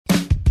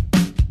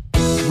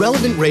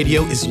Relevant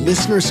Radio is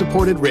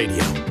listener-supported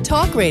radio.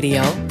 Talk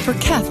radio for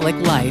Catholic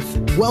life.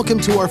 Welcome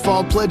to our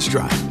Fall Pledge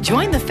Drive.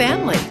 Join the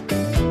family.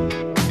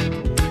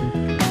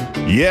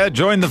 Yeah,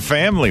 join the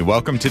family.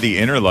 Welcome to the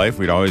Inner Life.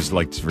 We'd always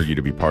like for you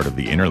to be part of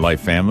the Inner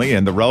Life family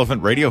and the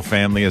Relevant Radio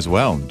family as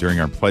well.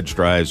 During our pledge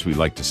drives, we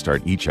like to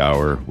start each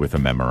hour with a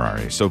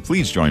memorare. So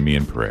please join me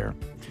in prayer.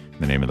 In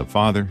the name of the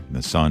Father, and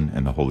the Son,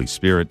 and the Holy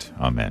Spirit.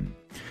 Amen.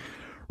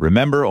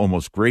 Remember, O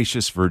most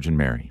gracious Virgin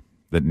Mary,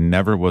 that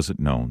never was it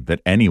known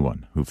that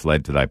anyone who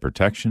fled to thy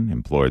protection,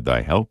 implored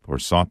thy help, or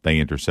sought thy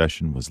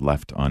intercession was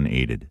left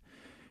unaided.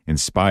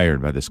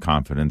 Inspired by this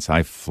confidence,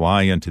 I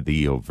fly unto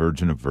thee, O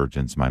Virgin of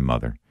Virgins, my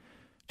Mother.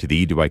 To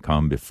thee do I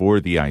come, before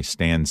thee I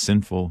stand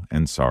sinful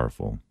and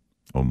sorrowful.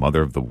 O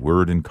Mother of the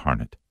Word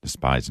incarnate,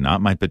 despise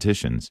not my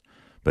petitions,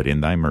 but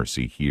in thy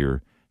mercy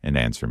hear and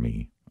answer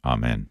me.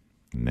 Amen.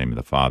 In the name of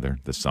the Father,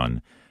 the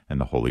Son, and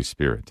the Holy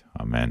Spirit.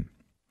 Amen.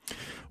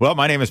 Well,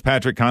 my name is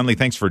Patrick Conley.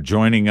 Thanks for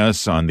joining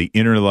us on the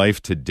Inner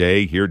Life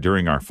today here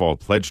during our Fall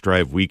Pledge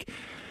Drive week.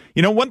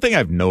 You know, one thing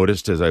I've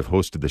noticed as I've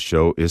hosted the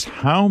show is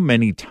how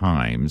many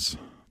times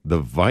the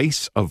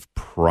vice of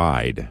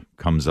pride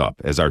comes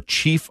up as our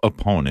chief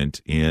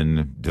opponent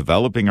in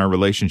developing our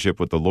relationship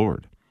with the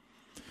Lord.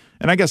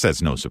 And I guess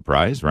that's no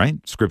surprise, right?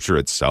 Scripture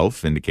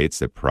itself indicates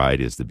that pride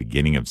is the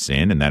beginning of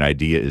sin, and that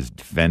idea is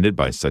defended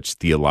by such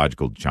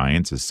theological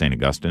giants as St.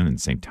 Augustine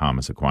and St.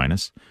 Thomas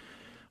Aquinas.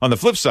 On the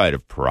flip side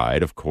of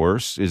pride, of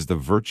course, is the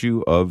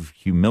virtue of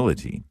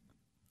humility.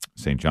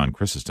 St. John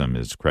Chrysostom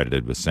is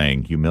credited with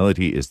saying,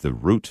 "Humility is the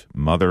root,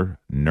 mother,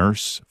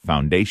 nurse,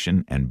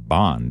 foundation, and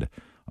bond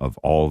of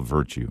all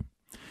virtue."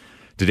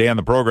 Today on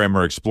the program,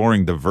 we're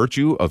exploring the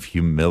virtue of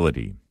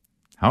humility.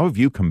 How have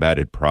you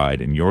combated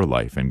pride in your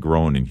life and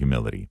grown in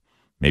humility?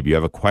 Maybe you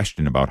have a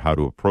question about how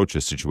to approach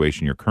a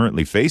situation you're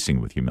currently facing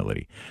with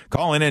humility.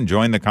 Call in and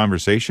join the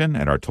conversation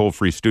at our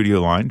toll-free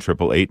studio line,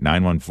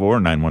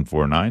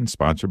 888-914-9149,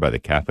 sponsored by the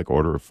Catholic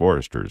Order of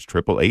Foresters,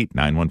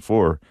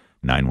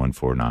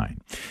 888-914-9149.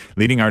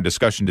 Leading our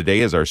discussion today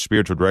is our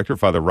spiritual director,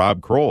 Father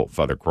Rob Kroll.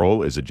 Father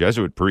Kroll is a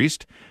Jesuit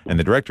priest and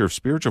the director of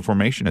spiritual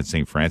formation at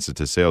St. Francis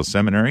de Sales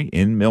Seminary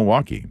in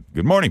Milwaukee.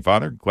 Good morning,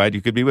 Father. Glad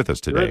you could be with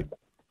us today.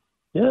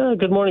 Yeah,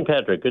 good morning,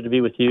 Patrick. Good to be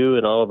with you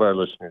and all of our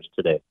listeners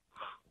today.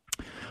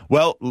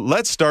 Well,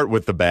 let's start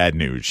with the bad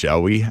news,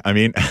 shall we? I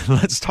mean,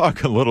 let's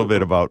talk a little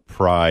bit about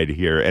pride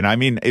here. And I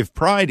mean, if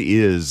pride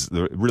is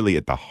really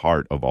at the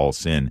heart of all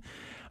sin,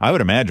 I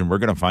would imagine we're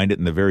going to find it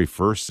in the very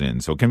first sin.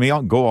 So can we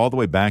go all the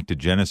way back to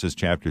Genesis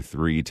chapter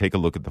 3, take a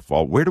look at the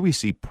fall? Where do we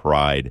see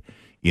pride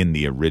in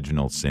the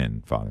original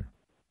sin, Father?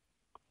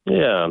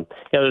 Yeah,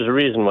 there's a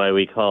reason why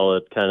we call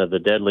it kind of the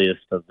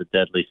deadliest of the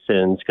deadly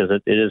sins, because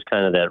it is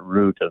kind of that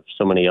root of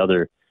so many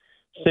other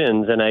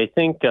sins. And I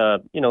think,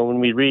 when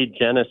we read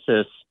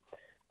Genesis,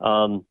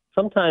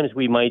 sometimes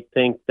we might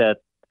think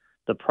that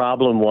the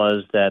problem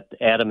was that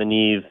Adam and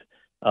Eve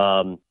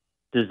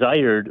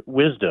desired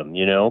wisdom,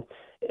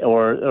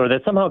 or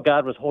that somehow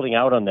God was holding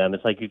out on them.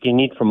 It's like you can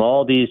eat from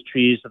all these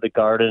trees of the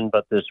garden,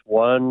 but this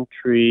one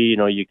tree,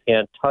 you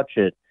can't touch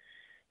it.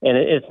 And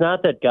it's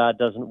not that God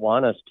doesn't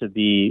want us to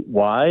be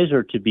wise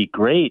or to be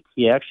great.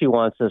 He actually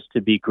wants us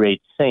to be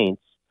great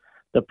saints.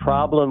 The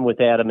problem with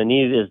Adam and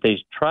Eve is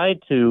they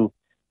tried to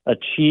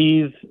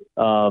achieve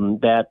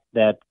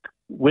that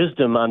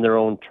wisdom on their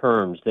own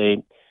terms.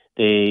 They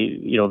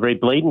very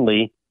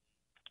blatantly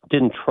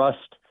didn't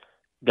trust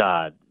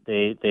God.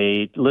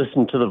 They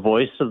listened to the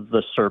voice of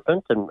the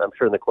serpent, and I'm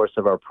sure in the course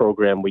of our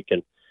program we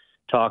can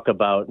talk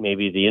about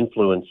maybe the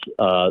influence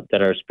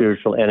that our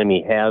spiritual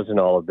enemy has in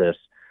all of this.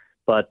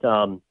 But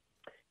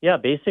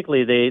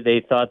basically they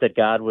thought that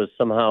God was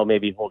somehow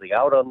maybe holding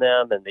out on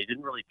them, and they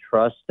didn't really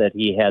trust that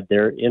he had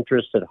their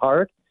interests at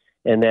heart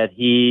and that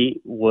he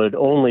would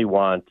only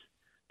want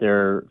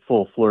their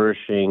full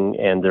flourishing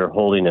and their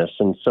holiness.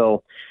 And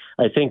so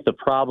I think the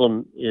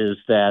problem is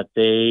that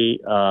they,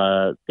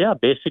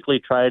 basically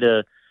try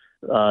to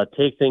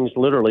take things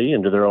literally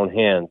into their own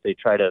hands. They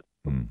try to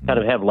kind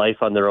of have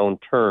life on their own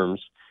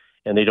terms,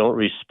 and they don't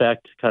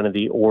respect kind of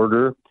the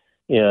order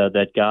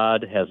that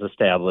God has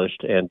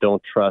established, and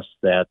don't trust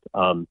that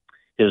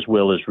his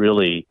will is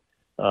really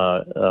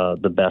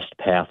the best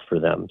path for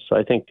them. So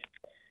I think,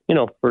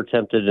 we're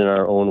tempted in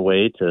our own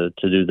way to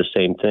do the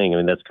same thing. I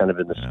mean, that's kind of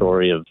in the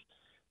story of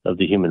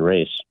the human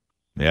race.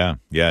 Yeah,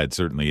 it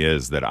certainly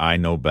is, that I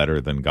know better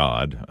than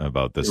God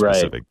about this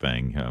specific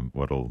thing.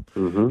 What'll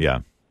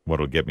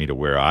get me to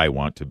where I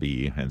want to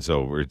be, and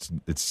so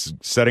it's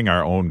setting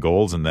our own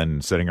goals and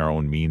then setting our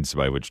own means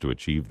by which to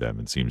achieve them.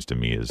 It seems to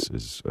me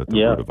is at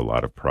the root of a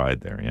lot of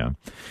pride there. Yeah.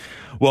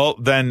 Well,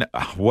 then,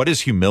 what is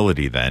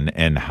humility then,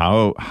 and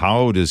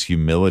how does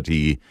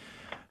humility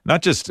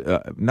not just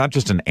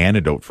an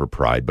antidote for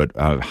pride, but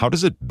how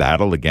does it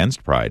battle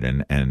against pride?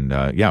 And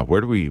where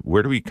do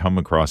we come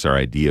across our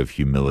idea of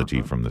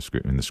humility from in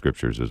the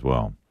scriptures as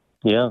well?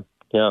 Yeah.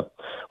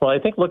 Well, I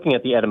think looking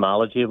at the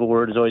etymology of a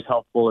word is always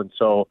helpful, and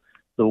so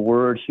the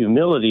word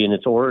humility in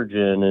its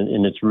origin and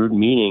in its root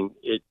meaning,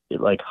 we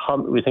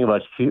think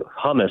about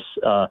hummus.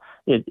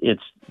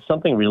 it's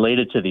something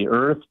related to the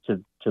earth,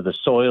 to the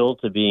soil,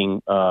 to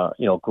being,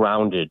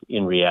 grounded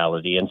in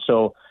reality. And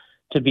so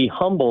to be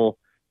humble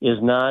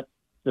is not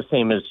the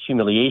same as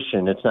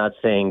humiliation. It's not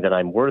saying that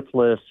I'm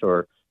worthless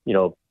or,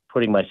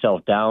 putting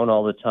myself down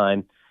all the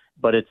time,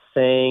 but it's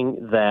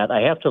saying that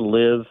I have to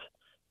live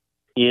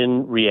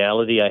in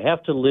reality. I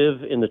have to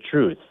live in the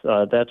truth.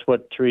 That's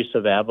what Teresa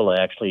of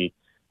Avila actually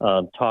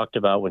talked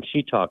about when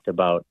she talked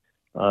about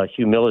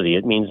humility.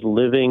 It means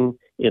living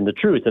in the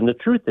truth. And the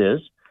truth is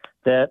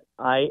that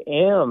I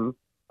am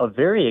a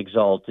very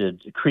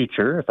exalted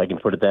creature, if I can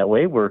put it that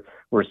way. We're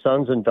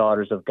sons and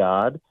daughters of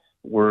God.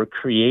 We're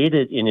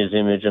created in his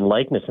image and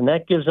likeness. And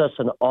that gives us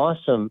an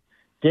awesome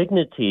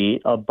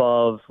dignity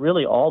above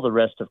really all the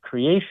rest of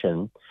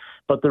creation.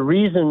 But the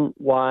reason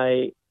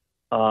why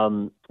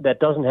that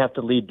doesn't have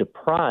to lead to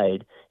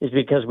pride is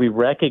because we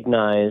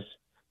recognize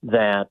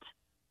that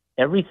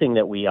everything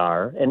that we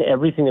are and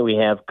everything that we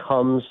have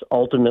comes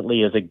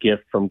ultimately as a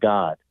gift from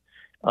God.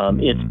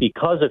 It's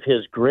because of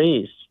his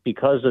grace,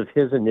 because of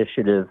his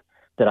initiative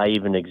that I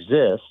even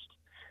exist,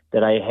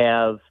 that I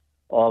have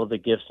all of the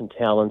gifts and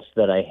talents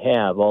that I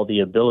have, all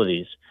the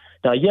abilities.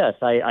 Now, yes,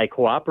 I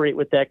cooperate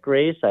with that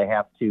grace. I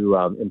have to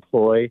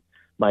employ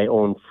my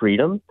own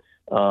freedom.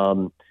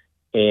 And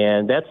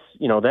that's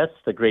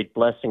the great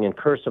blessing and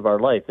curse of our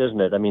life,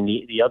 isn't it? I mean,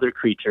 the other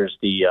creatures,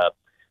 the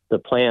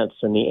plants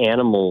and the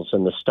animals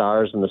and the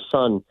stars and the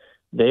sun,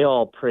 they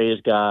all praise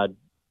God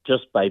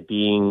just by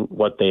being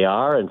what they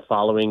are and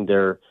following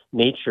their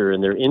nature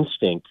and their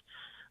instinct.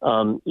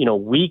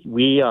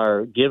 We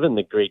are given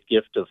the great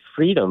gift of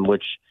freedom,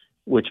 which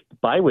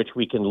by which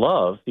we can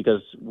love,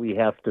 because we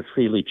have to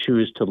freely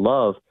choose to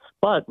love.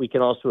 But we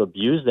can also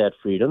abuse that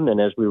freedom, and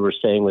as we were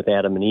saying with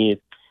Adam and Eve,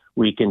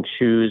 we can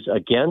choose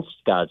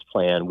against God's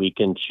plan. We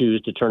can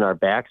choose to turn our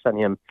backs on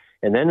him.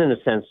 And then, in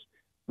a sense,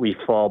 we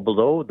fall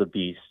below the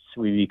beasts.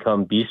 We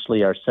become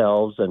beastly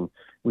ourselves, and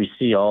we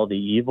see all the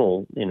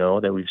evil,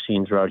 that we've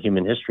seen throughout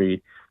human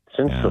history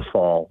since the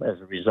fall as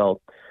a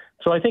result.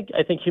 So I think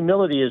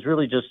humility is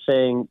really just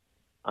saying,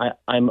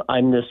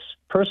 I'm this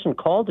person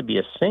called to be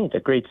a saint, a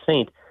great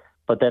saint,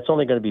 but that's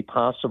only going to be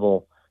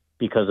possible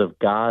because of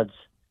God's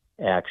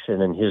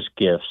action and his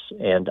gifts.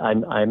 And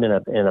I'm in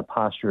a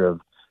posture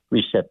of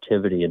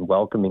receptivity and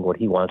welcoming what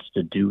he wants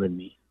to do in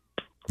me.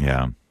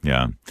 Yeah.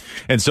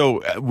 And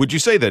so would you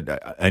say that,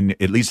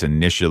 at least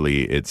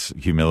initially, it's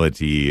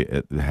humility,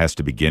 it has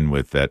to begin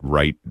with that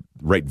right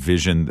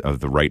vision of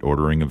the right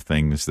ordering of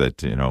things, that,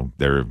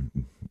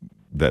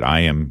 that I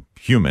am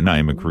human, I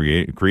am a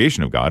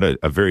creation of God,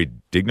 a very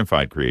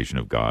dignified creation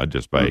of God,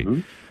 just by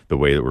the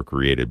way that we're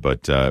created,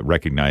 but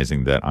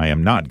recognizing that I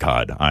am not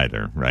God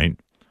either, right?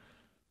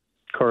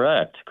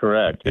 Correct.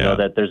 Yeah.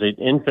 That there's an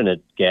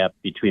infinite gap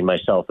between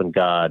myself and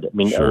God. I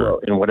mean, Sure.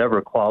 In whatever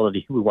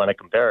quality we want to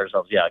compare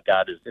ourselves,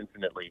 God is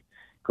infinitely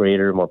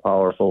greater, more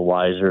powerful,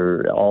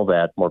 wiser, all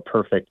that, more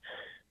perfect.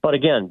 But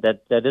again, that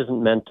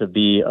isn't meant to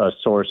be a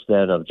source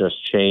then of just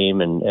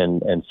shame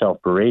and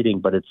self-berating,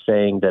 but it's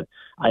saying that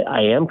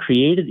I am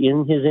created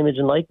in his image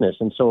and likeness.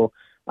 And so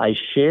I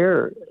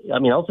share,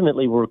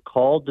 ultimately we're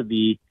called to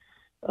be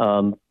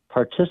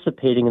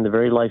participating in the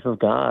very life of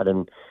God,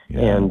 and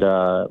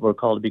we're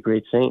called to be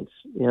great saints.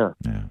 Yeah.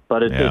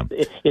 But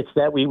it's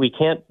that we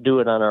can't do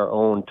it on our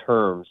own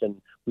terms,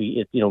 and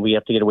we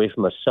have to get away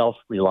from a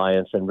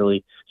self-reliance and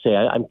really say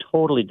I'm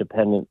totally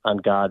dependent on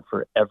God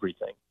for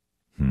everything.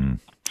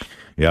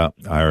 Yeah,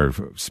 our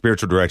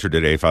spiritual director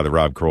today, Father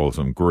Rob Kroll,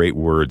 some great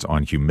words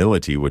on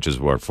humility, which is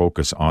our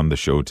focus on the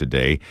show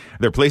today. Are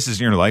there places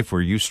in your life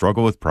where you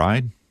struggle with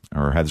pride?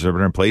 Or has there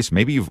been a place,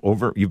 maybe you've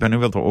been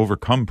able to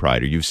overcome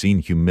pride, or you've seen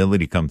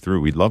humility come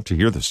through? We'd love to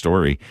hear the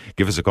story.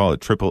 Give us a call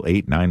at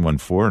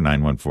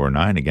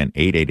 888-914-9149. Again,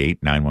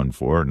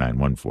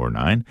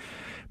 888-914-9149.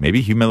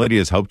 Maybe humility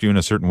has helped you in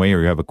a certain way, or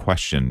you have a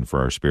question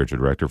for our spiritual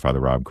director, Father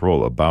Rob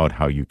Kroll, about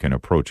how you can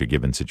approach a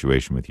given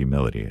situation with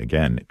humility.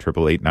 Again,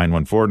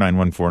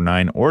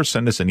 888-914-9149, or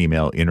send us an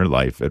email,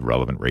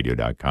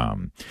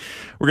 innerlife@relevantradio.com.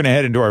 We're going to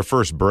head into our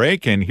first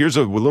break, and here's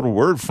a little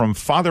word from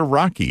Father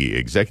Rocky,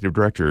 Executive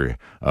Director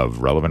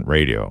of Relevant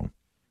Radio.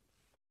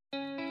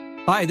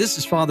 Hi, this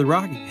is Father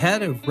Rocky,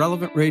 head of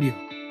Relevant Radio,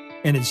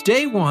 and it's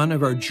day one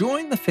of our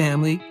Join the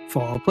Family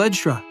Fall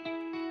Pledge Drive.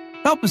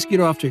 Help us get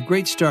off to a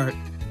great start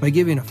by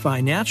giving a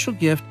financial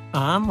gift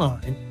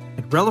online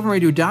at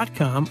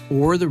relevantradio.com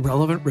or the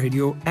Relevant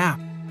Radio app.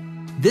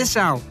 This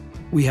hour,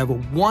 we have a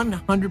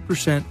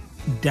 100%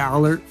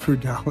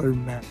 dollar-for-dollar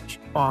match.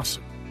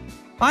 Awesome.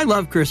 I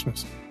love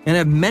Christmas and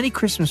have many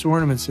Christmas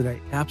ornaments that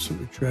I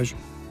absolutely treasure.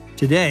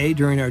 Today,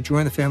 during our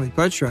Join the Family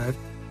Pledge Drive,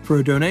 for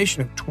a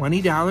donation of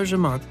 $20 a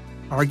month,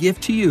 our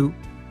gift to you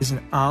is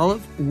an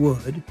olive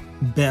wood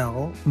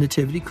bell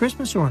nativity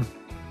Christmas ornament.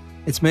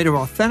 It's made of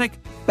authentic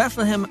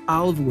Bethlehem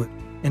olive wood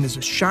and is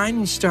a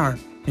shining star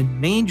and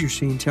manger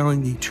scene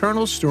telling the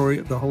eternal story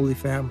of the Holy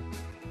Family.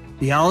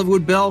 The olive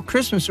wood bell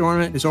Christmas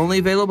ornament is only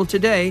available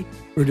today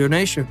for a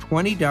donation of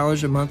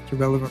 $20 a month to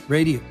Relevant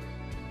Radio.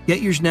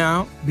 Get yours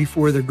now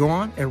before they're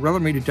gone at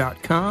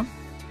relevantradio.com,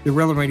 the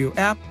Relevant Radio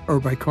app,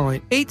 or by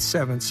calling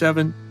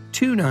 877-2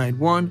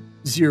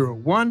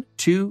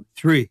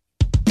 877-291-0123.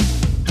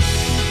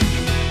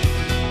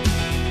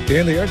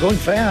 And they are going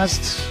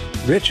fast.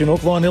 Rich in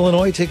Oak Lawn,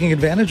 Illinois, taking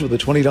advantage with a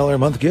 $20 a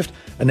month gift.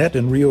 Annette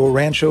in Rio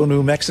Rancho,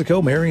 New Mexico.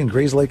 Mary in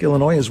Grays Lake,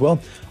 Illinois as well.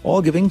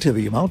 All giving to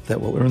the amount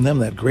that will earn them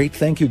that great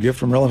thank you gift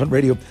from Relevant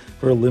Radio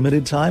for a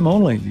limited time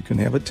only. You can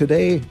have it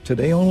today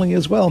only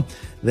as well.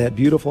 That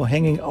beautiful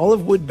hanging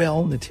olive wood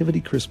bell nativity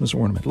Christmas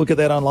ornament. Look at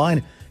that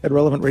online at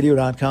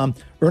relevantradio.com.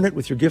 Earn it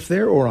with your gift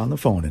there or on the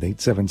phone at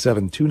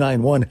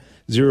 877-291-0123.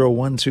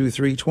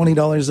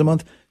 $20 a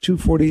month,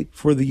 $240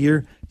 for the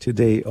year,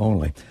 today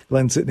only.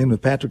 Glenn sitting in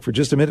with Patrick for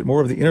just a minute.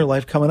 More of the Inner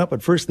Life coming up.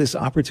 But first, this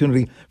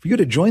opportunity for you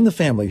to join the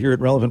family here at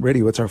Relevant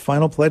Radio. It's our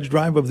final pledge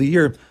drive of the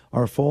year.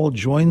 Our fall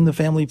Join the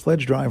Family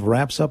pledge drive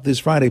wraps up this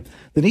Friday.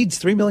 The need's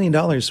 $3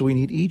 million, so we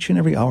need each and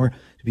every hour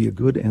to be a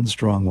good and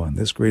strong one.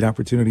 This great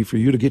opportunity for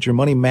you to get your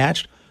money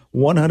matched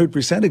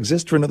 100%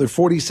 exists for another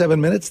 47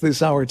 minutes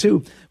this hour,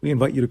 too. We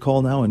invite you to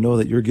call now and know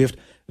that your gift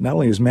not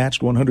only is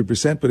matched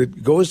 100%, but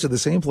it goes to the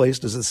same place,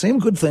 does the same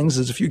good things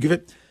as if you give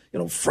it,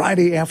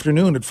 Friday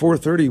afternoon at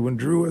 4:30 when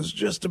Drew is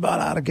just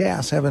about out of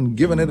gas, having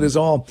given it his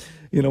all.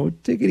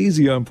 Take it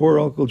easy on poor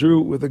Uncle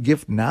Drew with a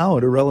gift now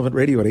at Irrelevant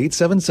Radio at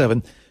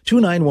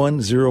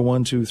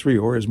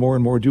 877-291-0123, or as more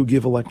and more do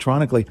give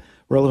electronically,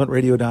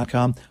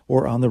 relevantradio.com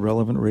or on the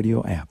Relevant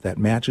Radio app. That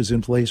match is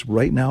in place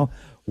right now,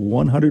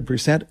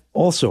 100%.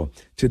 Also,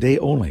 today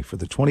only for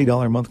the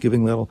 $20 a month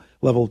giving level,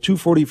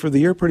 $240 for the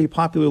year, pretty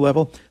popular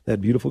level.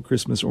 That beautiful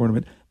Christmas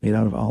ornament made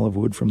out of olive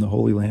wood from the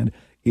Holy Land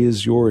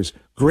is yours.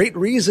 Great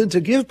reason to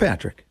give,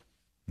 Patrick.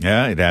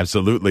 Yeah, it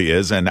absolutely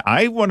is. And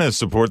I want to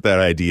support that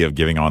idea of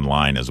giving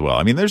online as well.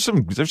 I mean, there's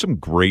some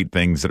great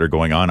things that are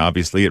going on.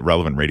 Obviously, at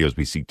Relevant Radio, as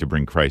we seek to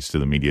bring Christ to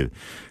the media,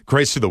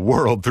 Christ to the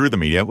world through the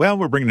media. Well,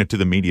 we're bringing it to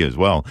the media as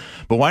well.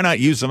 But why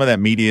not use some of that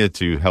media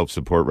to help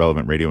support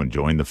Relevant Radio and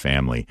join the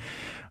family?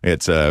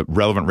 It's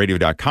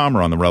relevantradio.com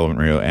or on the Relevant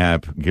Radio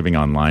app. Giving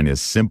online is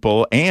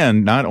simple.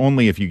 And not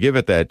only if you give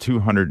it that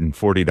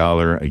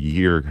 $240 a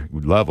year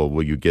level,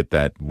 will you get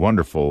that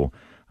wonderful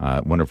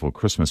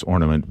Christmas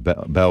ornament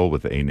bell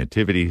with a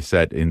nativity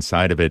set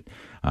inside of it,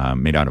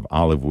 made out of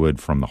olive wood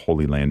from the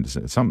Holy Land.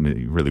 It's something that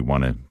you really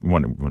want to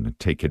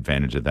take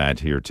advantage of that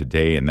here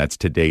today, and that's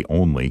today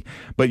only.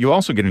 But you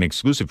also get an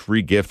exclusive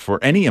free gift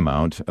for any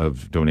amount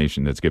of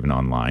donation that's given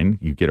online.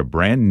 You get a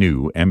brand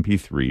new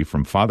MP3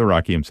 from Father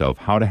Rocky himself,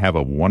 How to Have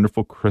a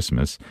Wonderful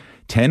Christmas,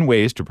 10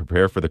 Ways to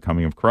Prepare for the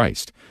Coming of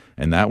Christ.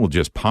 And that will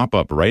just pop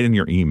up right in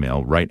your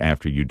email right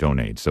after you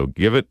donate. So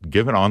give it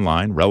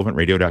online,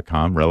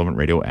 relevantradio.com, Relevant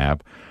Radio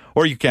app,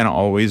 or you can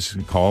always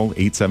call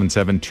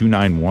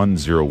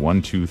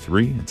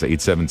 877-291-0123. It's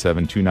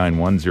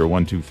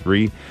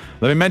 877-291-0123.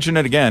 Let me mention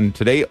it again.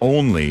 Today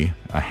only,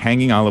 a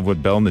hanging olive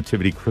wood bell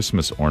nativity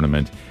Christmas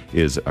ornament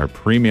is our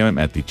premium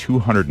at the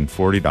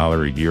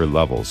 $240 a year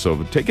level.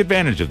 So take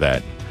advantage of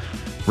that.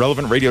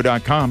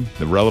 relevantradio.com,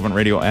 the Relevant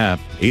Radio app,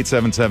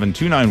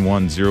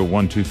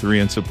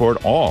 877-291-0123, and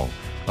support all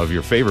of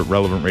your favorite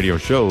Relevant Radio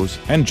shows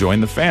and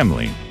join the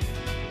family.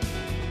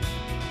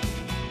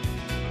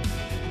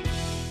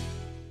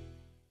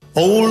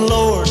 Oh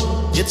Lord,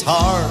 it's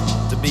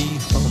hard to be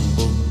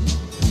humble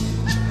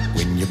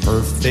when you're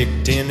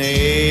perfect in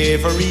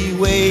every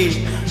way.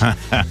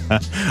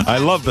 I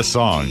love the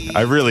song.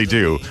 I really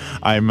do.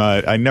 I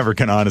never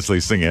can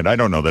honestly sing it. I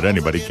don't know that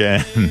anybody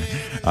can.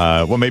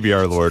 Well, maybe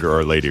our Lord or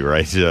our Lady,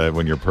 right?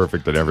 When you're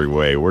perfect in every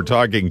way. We're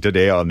talking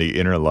today on The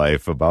Inner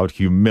Life about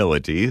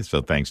humility.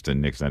 So thanks to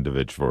Nick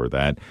Zendovich for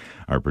that,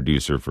 our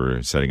producer,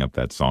 for setting up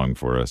that song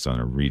for us on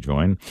a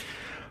rejoin.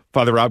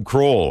 Father Rob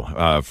Kroll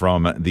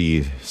from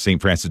the St.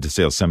 Francis de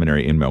Sales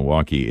Seminary in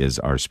Milwaukee is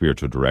our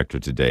spiritual director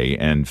today.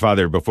 And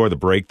Father, before the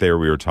break there,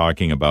 we were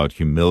talking about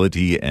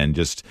humility and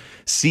just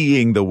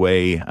seeing the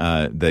way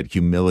that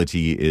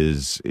humility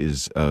is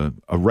a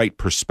right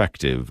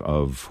perspective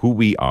of who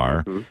we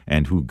are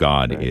and who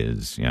God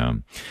is. Yeah.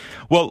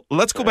 Well,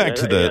 let's go back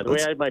to the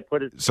way I might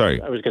put it.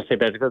 Sorry, I was going to say,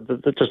 Patrick,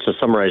 just to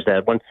summarize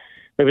that one.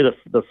 Maybe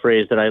the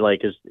phrase that I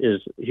like is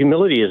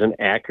humility is an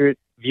accurate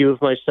view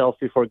of myself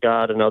before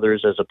God and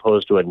others, as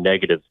opposed to a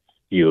negative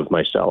view of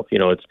myself.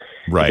 It's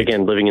right. It's,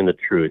 again, living in the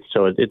truth.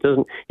 So it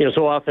doesn't.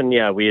 So often,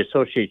 we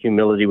associate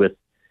humility with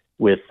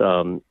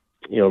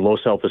low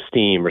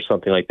self-esteem or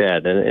something like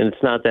that, and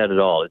it's not that at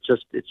all. It's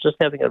just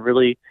having a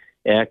really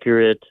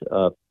accurate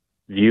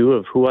view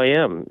of who I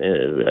am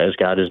as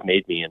God has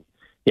made me. And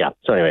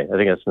so anyway, I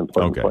think that's an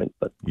important point.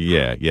 But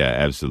yeah,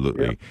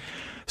 absolutely. Yeah.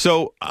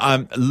 So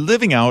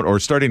living out or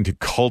starting to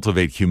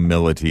cultivate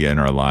humility in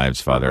our lives,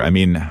 Father, I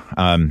mean,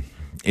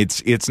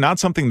 it's not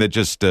something that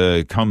just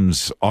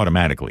comes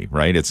automatically,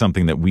 right? It's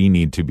something that we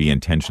need to be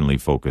intentionally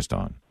focused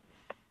on.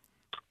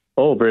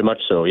 Oh, very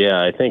much so.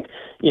 Yeah, I think,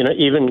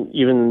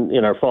 even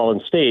in our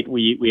fallen state,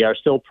 we are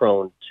still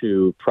prone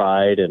to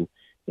pride and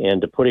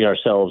to putting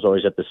ourselves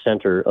always at the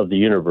center of the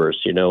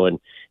universe, and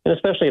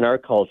especially in our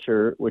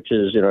culture, which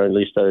is, at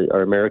least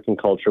our American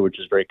culture, which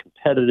is very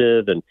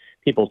competitive, and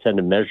people tend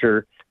to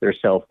measure their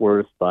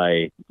self-worth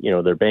by,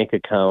 their bank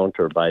account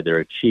or by their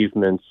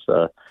achievements,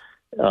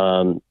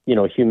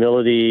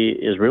 humility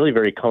is really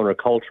very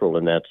countercultural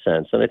in that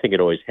sense, and I think it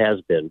always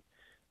has been.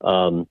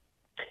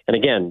 And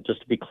again,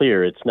 just to be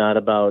clear, it's not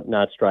about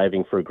not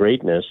striving for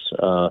greatness.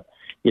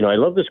 I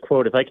love this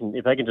quote. If I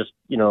can just,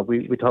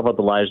 we talk about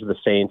the lives of the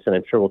saints, and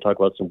I'm sure we'll talk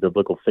about some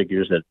biblical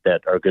figures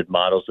that are good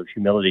models of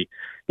humility.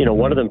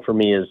 One of them for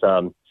me is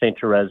Saint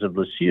Therese of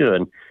Lisieux,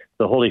 and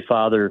the Holy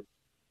Father,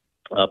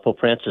 Pope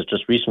Francis,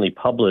 just recently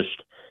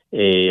published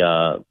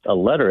a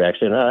letter,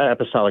 actually, an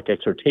apostolic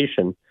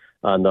exhortation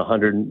on the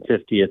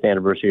 150th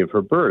anniversary of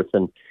her birth,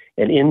 and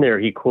in there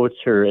he quotes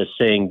her as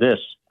saying this.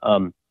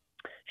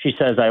 She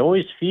says, "I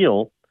always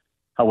feel,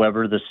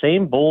 however, the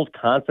same bold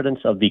confidence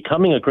of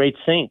becoming a great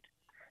saint,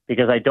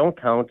 because I don't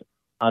count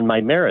on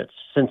my merits,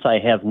 since I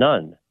have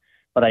none,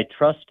 but I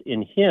trust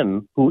in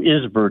him who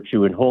is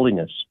virtue and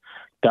holiness.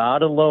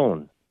 God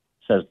alone,"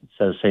 says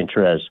Saint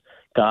Therese,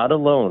 "God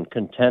alone,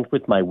 content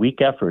with my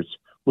weak efforts,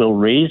 will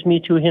raise me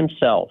to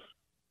himself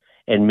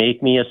and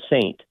make me a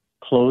saint,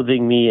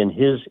 clothing me in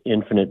his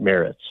infinite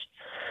merits."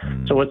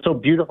 So what's so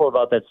beautiful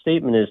about that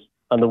statement is,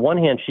 on the one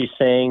hand, she's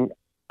saying,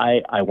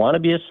 I want to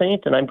be a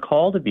saint, and I'm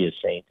called to be a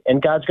saint,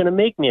 and God's going to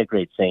make me a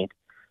great saint.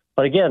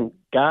 But again,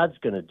 God's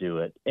going to do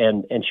it.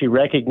 And she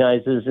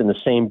recognizes in the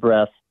same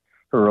breath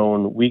her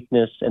own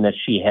weakness and that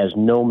she has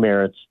no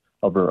merits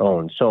of her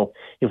own. So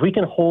if we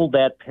can hold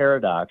that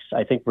paradox,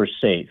 I think we're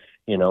safe,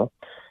 Yeah.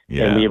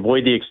 And we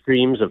avoid the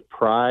extremes of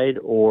pride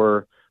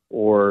or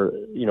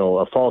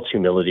a false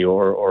humility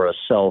or a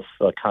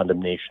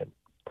self-condemnation.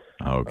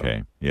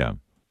 Okay. Yeah.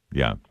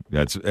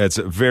 That's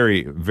a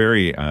very,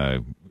 very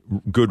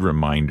good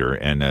reminder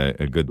and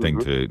a good thing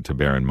to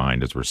bear in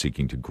mind as we're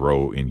seeking to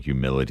grow in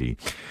humility.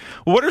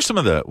 What are some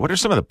of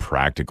the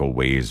practical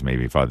ways,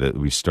 maybe, Father, that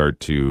we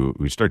start to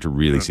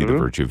really see the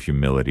virtue of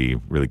humility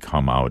really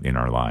come out in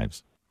our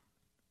lives?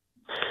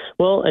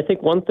 Well, I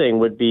think one thing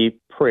would be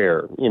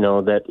prayer.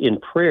 That in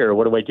prayer,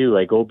 what do?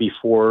 I go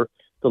before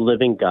the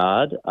living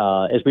God,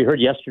 as we heard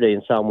yesterday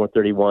in Psalm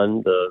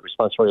 131, the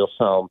responsorial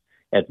psalm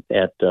at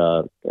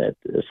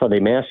Sunday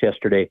Mass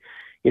yesterday.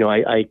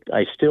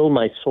 I still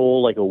my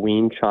soul like a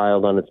weaned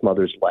child on its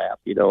mother's lap,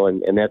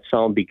 and that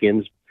psalm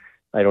begins,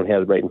 I don't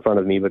have it right in front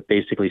of me, but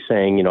basically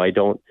saying, I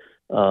don't,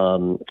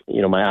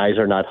 my eyes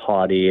are not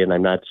haughty and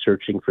I'm not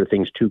searching for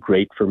things too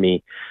great for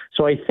me.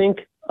 So I think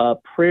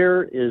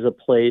prayer is a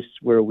place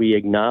where we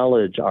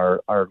acknowledge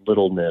our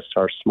littleness,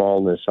 our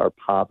smallness, our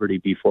poverty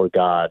before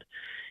God.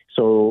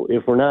 So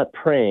if we're not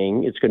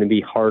praying, it's going to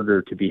be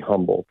harder to be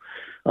humble.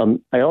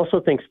 I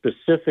also think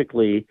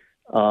specifically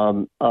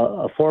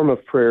a form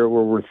of prayer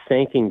where we're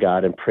thanking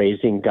God and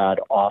praising God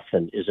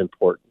often is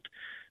important.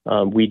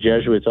 We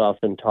Jesuits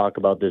often talk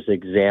about this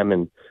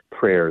examine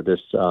prayer,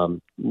 this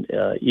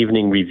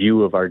evening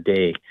review of our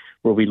day,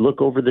 where we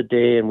look over the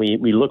day and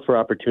we look for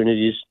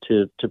opportunities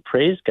to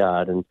praise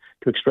God and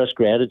to express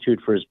gratitude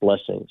for his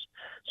blessings.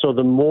 So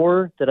the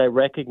more that I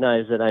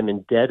recognize that I'm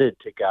indebted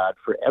to God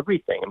for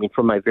everything,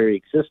 for my very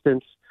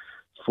existence,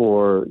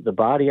 for the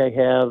body I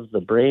have, the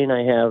brain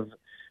I have,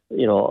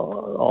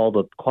 all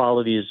the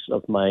qualities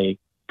of my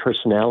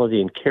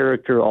personality and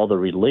character, all the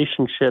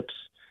relationships,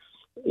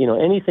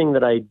 anything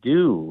that I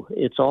do,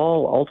 it's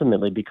all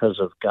ultimately because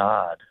of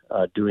God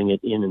doing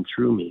it in and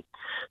through me.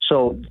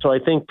 So I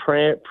think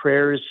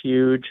prayer is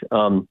huge.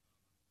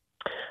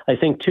 I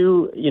think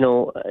too,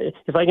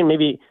 if I can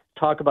maybe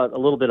talk about a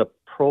little bit of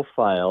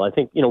profile, I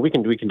think, we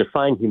can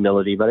define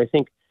humility, but I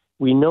think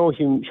we know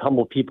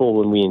humble people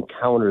when we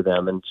encounter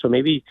them. And so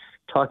maybe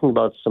talking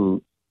about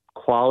some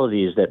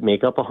qualities that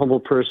make up a humble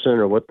person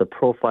or what the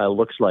profile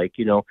looks like,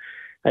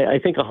 I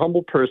think a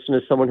humble person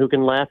is someone who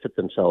can laugh at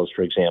themselves,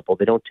 for example.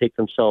 They don't take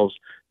themselves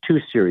too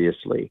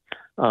seriously.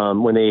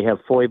 When they have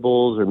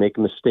foibles or make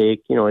a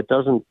mistake, it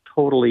doesn't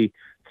totally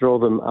throw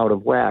them out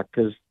of whack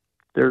because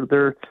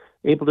they're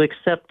able to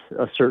accept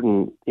a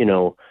certain,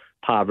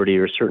 poverty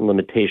or certain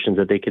limitations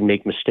that they can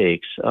make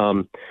mistakes.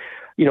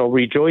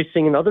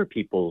 Rejoicing in other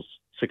people's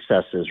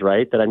successes,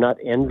 right? That I'm not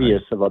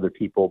envious of other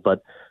people,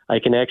 but I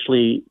can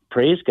actually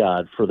praise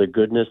God for the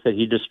goodness that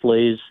he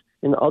displays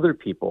in other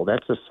people.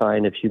 That's a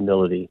sign of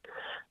humility.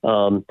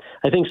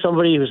 I think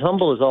somebody who's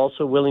humble is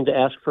also willing to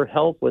ask for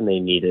help when they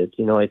need it.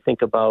 I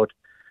think about,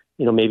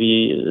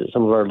 maybe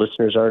some of our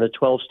listeners are in a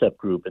 12-step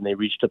group and they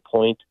reached a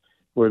point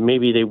where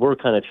maybe they were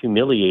kind of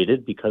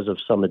humiliated because of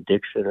some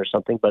addiction or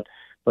something, but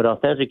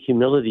authentic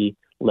humility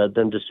led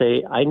them to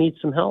say, I need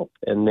some help.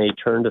 And they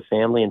turned to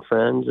family and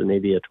friends and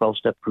maybe a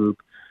 12-step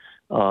group.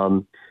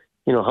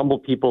 Humble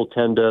people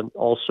tend to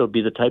also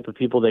be the type of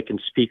people that can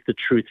speak the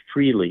truth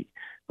freely.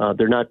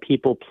 They're not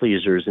people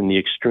pleasers in the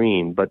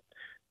extreme, but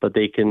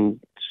they can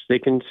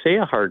say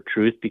a hard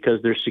truth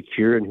because they're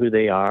secure in who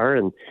they are,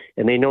 and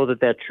they know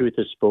that truth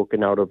is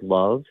spoken out of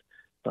love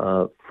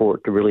to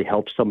really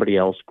help somebody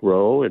else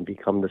grow and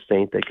become the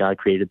saint that God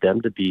created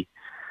them to be.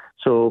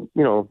 So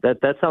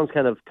that sounds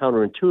kind of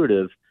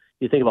counterintuitive.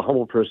 You think of a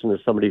humble person as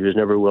somebody who's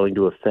never willing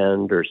to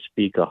offend or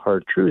speak a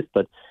hard truth,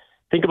 but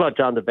think about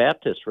John the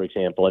Baptist, for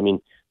example.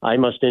 I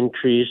must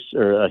increase,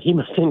 or he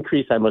must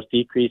increase, I must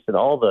decrease, and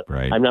all the,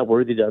 right. I'm not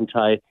worthy to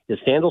untie his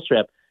sandal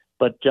strap.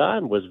 But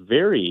John was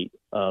very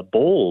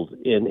bold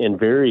and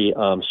very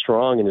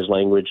strong in his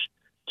language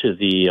to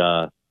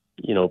the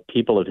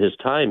people of his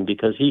time,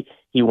 because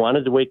he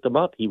wanted to wake them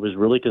up. He was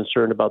really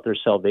concerned about their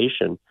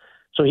salvation.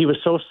 So he was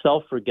so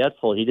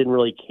self-forgetful. He didn't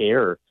really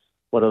care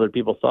what other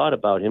people thought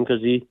about him,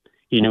 because he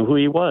knew who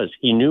he was.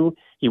 He knew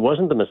he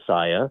wasn't the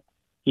Messiah.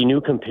 He knew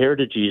compared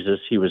to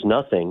Jesus, he was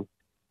nothing.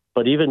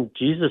 But even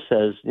Jesus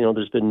says,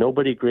 there's been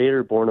nobody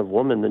greater born of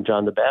woman than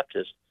John the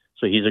Baptist.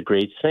 So he's a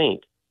great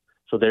saint.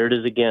 So there it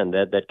is again,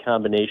 that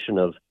combination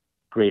of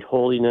great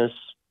holiness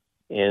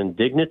and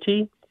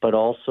dignity, but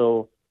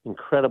also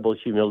incredible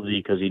humility,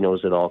 because he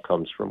knows it all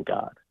comes from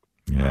God.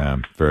 Yeah,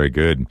 very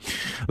good.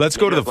 Let's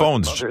go to the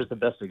phones. There's the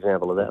best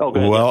example of that.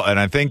 Well, and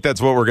I think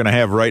that's what we're going to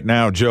have right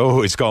now.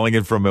 Joe is calling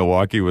in from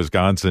Milwaukee,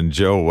 Wisconsin.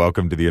 Joe,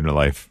 welcome to the Inner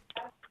Life.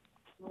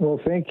 Well,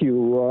 thank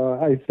you.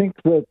 I think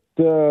that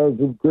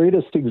the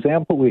greatest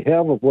example we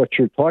have of what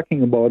you're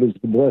talking about is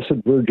the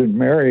Blessed Virgin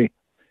Mary.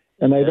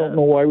 And I don't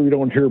know why we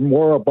don't hear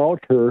more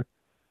about her,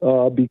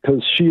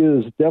 because she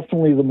is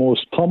definitely the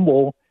most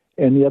humble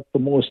and yet the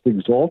most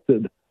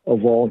exalted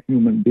of all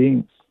human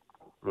beings.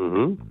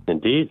 Mm-hmm.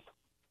 Indeed.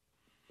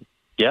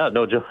 Yeah,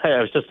 no, Joe,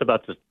 I was just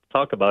about to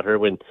talk about her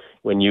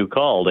when you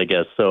called, I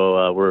guess.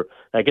 So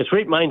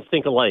great minds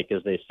think alike,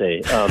 as they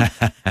say.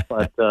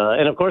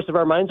 And of course, if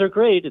our minds are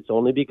great, it's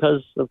only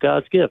because of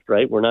God's gift,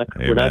 right? We're not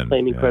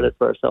claiming credit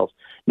for ourselves.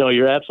 No,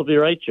 you're absolutely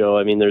right, Joe.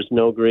 I mean, there's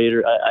no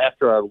greater,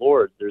 after our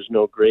Lord, there's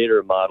no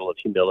greater model of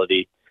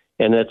humility.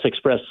 And that's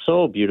expressed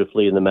so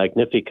beautifully in the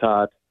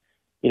Magnificat.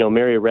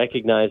 Mary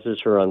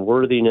recognizes her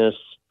unworthiness,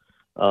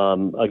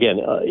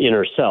 in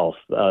herself,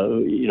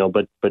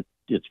 but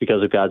it's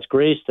because of God's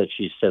grace that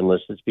she's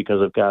sinless. It's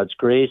because of God's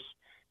grace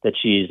that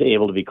she's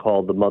able to be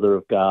called the Mother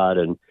of God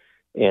and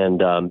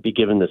be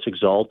given this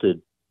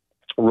exalted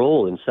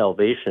role in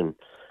salvation.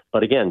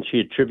 But again, she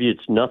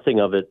attributes nothing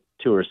of it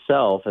to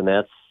herself, and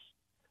that's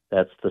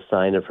the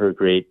sign of her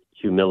great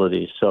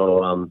humility.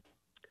 So,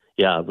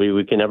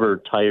 we can never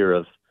tire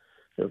of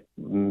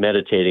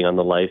meditating on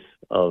the life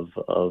of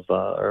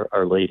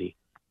Our Lady.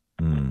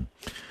 Mm.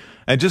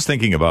 And just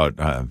thinking about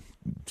our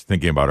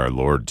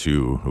Lord,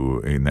 too,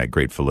 who in that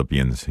great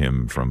Philippians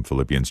hymn from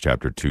Philippians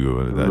chapter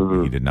 2,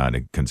 that he did not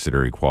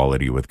consider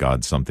equality with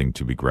God something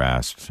to be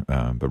grasped,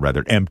 but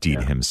rather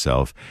emptied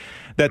himself.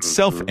 That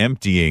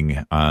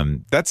self-emptying,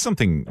 that's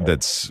something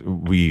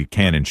we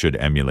can and should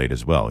emulate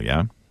as well,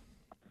 yeah?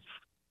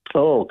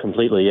 Oh,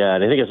 completely, yeah.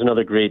 And I think it's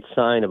another great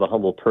sign of a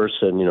humble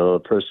person, a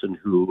person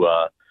who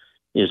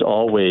is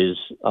always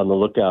on the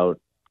lookout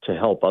to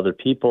help other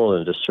people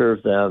and to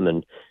serve them,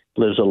 and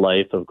lives a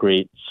life of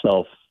great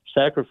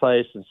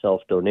self-sacrifice and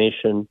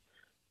self-donation.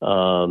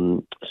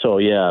 So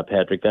yeah,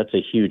 Patrick, that's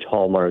a huge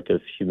hallmark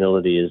of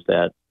humility, is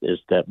that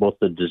both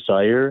the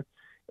desire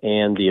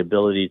and the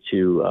ability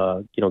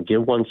to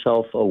give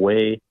oneself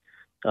away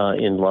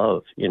in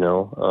love. It's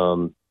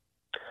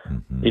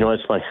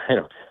funny. I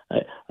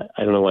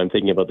don't know why I'm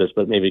thinking about this,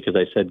 but maybe because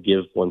I said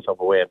give oneself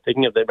away. I'm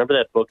thinking of remember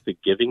that book, The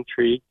Giving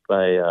Tree,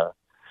 by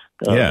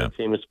a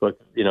famous book.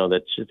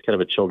 That's it's kind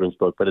of a children's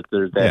book, but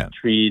there's that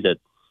tree that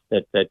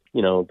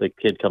the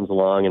kid comes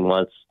along and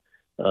wants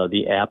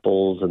the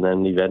apples, and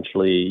then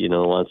eventually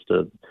wants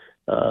to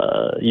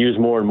use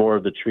more and more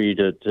of the tree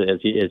to as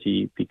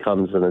he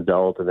becomes an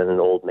adult, and then an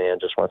old man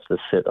just wants to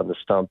sit on the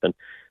stump. And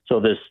so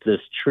this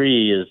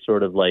tree is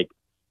sort of like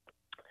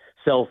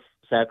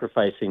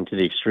self-sacrificing to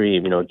the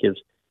extreme. It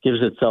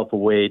gives itself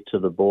away to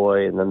the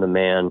boy, and then the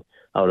man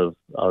out of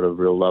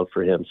real love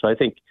for him. So I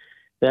think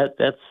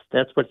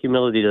that's what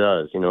humility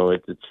does.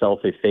 It's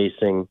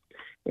self-effacing,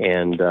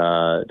 and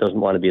doesn't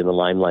want to be in the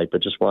limelight,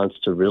 but just wants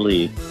to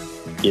really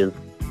give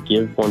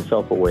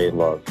oneself away in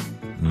love.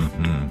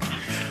 Mm-hmm.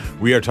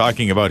 We are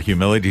talking about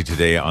humility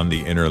today on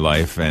The Inner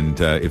Life,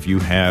 and if you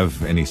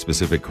have any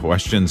specific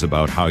questions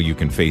about how you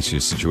can face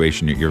your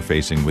situation that you're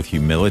facing with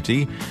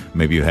humility,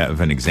 maybe you have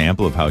an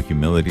example of how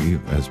humility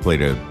has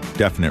played a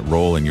definite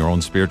role in your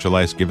own spiritual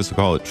life, give us a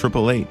call at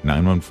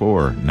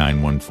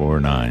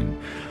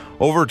 888-914-9149.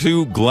 Over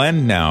to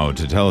Glenn now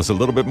to tell us a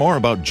little bit more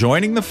about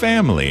joining the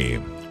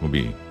family. We'll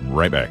be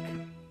right back.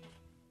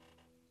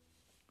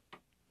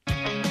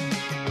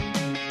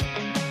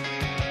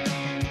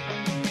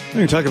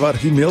 When you talk about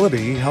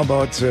humility, how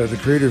about the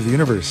creator of the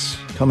universe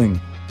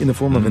coming in the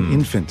form of an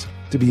infant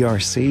to be our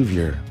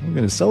Savior? We're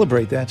going to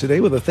celebrate that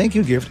today with a thank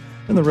you gift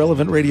in the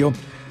Relevant Radio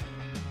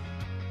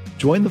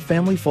Join the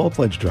Family Fall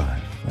Pledge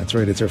Drive. That's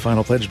right, it's our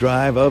final pledge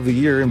drive of the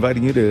year,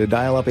 inviting you to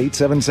dial up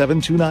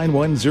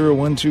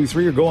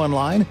 877-291-0123 or go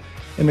online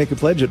and make a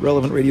pledge at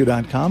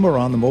relevantradio.com or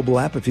on the mobile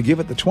app. If you give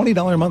it the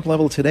 $20 a month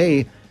level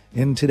today,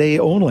 and today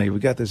only, we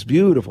got this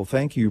beautiful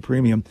thank you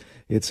premium.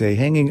 It's a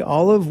hanging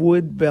olive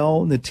wood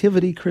bell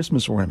nativity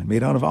Christmas ornament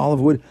made out of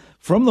olive wood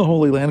from the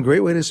Holy Land.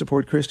 Great way to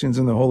support Christians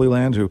in the Holy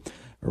Land who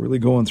are really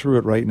going through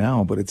it right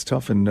now, but it's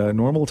tough in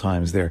normal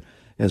times there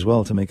as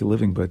well to make a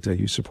living. But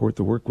you support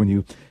the work when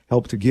you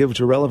help to give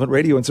to Relevant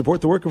Radio and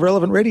support the work of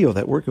Relevant Radio,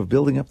 that work of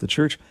building up the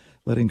church,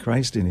 letting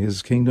Christ and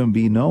his kingdom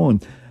be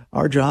known.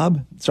 our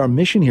job, it's our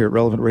mission here at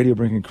Relevant Radio,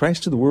 bringing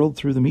Christ to the world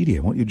through the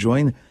media. Won't you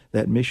join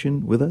that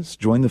mission with us?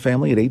 Join the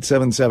family at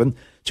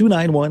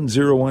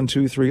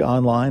 877-291-0123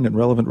 online at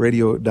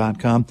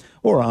relevantradio.com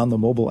or on the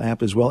mobile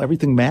app as well.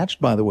 Everything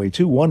matched, by the way,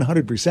 too,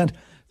 100%.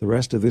 The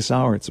rest of this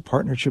hour, it's a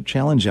partnership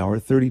challenge hour,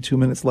 32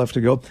 minutes left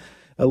to go.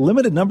 A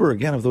limited number,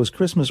 again, of those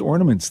Christmas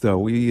ornaments, though.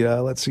 We,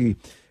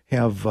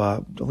 have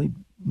only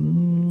a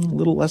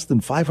little less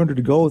than 500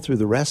 to go through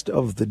the rest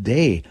of the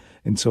day.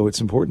 And so it's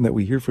important that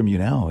we hear from you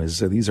now, as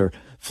these are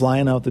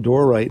flying out the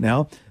door right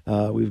now.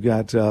 We've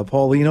got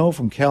Paulino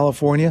from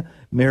California,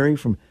 Mary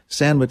from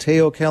San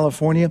Mateo,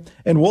 California,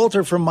 and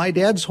Walter from my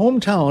dad's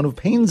hometown of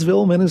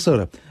Paynesville,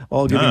 Minnesota,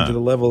 all getting to the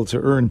level to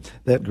earn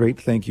that great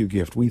thank you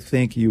gift. We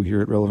thank you here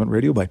at Relevant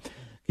Radio by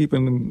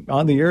keeping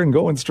on the air and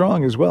going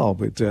strong as well.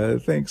 But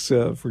thanks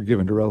for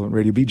giving to Relevant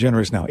Radio. Be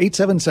generous now.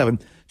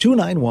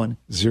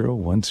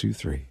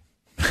 877-291-0123.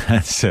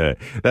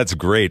 That's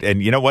great.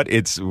 And you know what?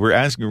 We're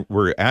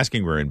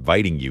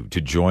inviting you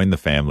to join the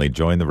family,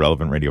 join the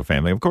Relevant Radio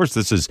family. Of course,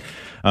 this is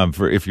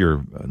for if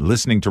you're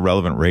listening to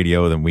Relevant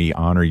Radio, then we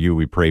honor you.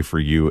 We pray for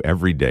you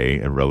every day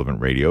at Relevant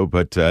Radio.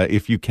 But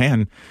if you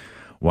can,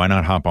 why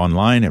not hop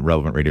online at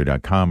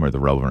relevantradio.com or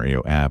the Relevant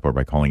Radio app, or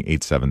by calling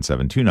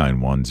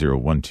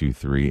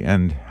 877-291-0123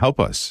 and help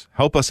us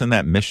in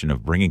that mission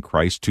of bringing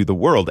Christ to the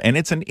world. And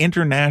it's an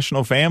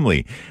international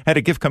family. Had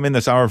a gift come in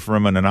this hour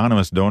from an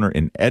anonymous donor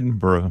in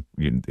Edinburgh,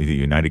 the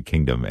United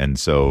Kingdom. And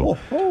so,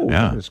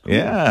 that is cool.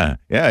 Yeah,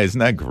 isn't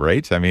that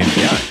great? I mean,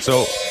 yeah.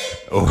 So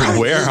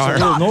where are a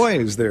little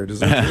noise there?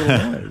 Does a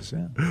little noise?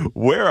 Yeah.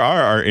 Where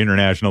are our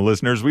international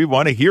listeners? We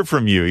want to hear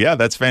from you. Yeah,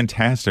 that's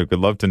fantastic.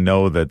 We'd love to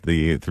know that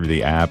through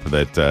the app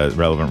that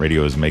Relevant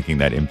Radio is making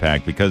that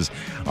impact, because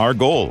our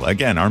goal,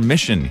 again, our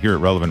mission here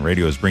at Relevant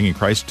Radio is bringing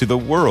Christ to the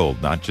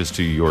world, not just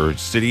to your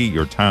city,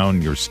 your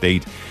town, your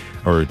state,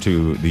 or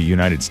to the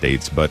United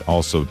States, but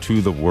also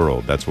to the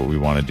world. That's what we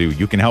want to do.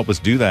 You can help us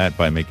do that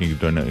by making a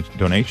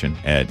donation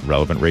at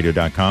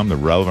relevantradio.com, the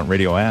Relevant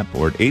Radio app,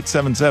 or at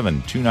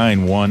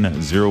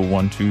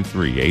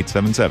 877-291-0123,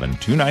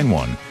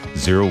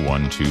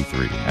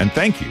 877-291-0123. And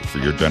thank you for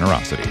your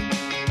generosity.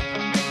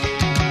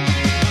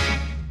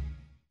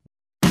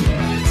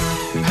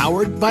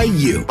 Powered by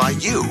you.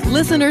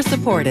 Listener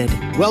supported.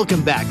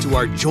 Welcome back to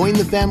our Join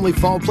the Family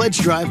Fall Pledge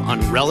Drive on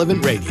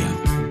Relevant Radio.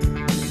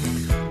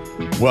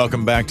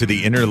 Welcome back to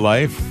The Inner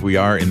Life. We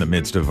are in the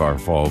midst of our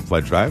fall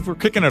pledge drive. We're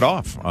kicking it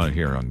off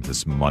here on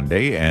this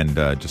Monday. And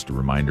just a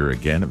reminder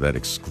again of that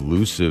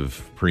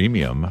exclusive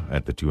premium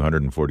at the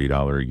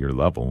 $240 a year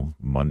level.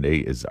 Monday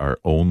is our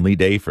only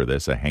day for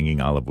this, a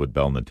hanging olive wood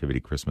bell nativity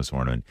Christmas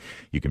ornament.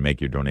 You can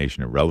make your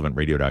donation at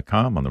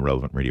relevantradio.com, on the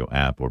Relevant Radio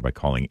app, or by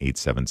calling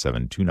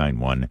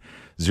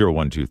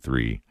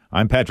 877-291-0123.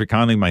 I'm Patrick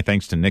Conley. My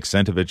thanks to Nick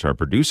Sentovich, our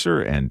producer,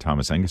 and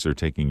Thomas Angus are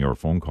taking your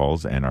phone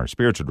calls. And our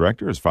spiritual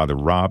director is Father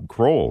Rob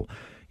Kroll.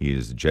 He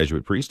is a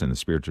Jesuit priest and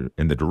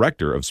the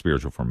director of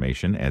spiritual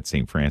formation at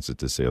St. Francis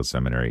de Sales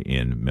Seminary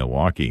in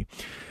Milwaukee.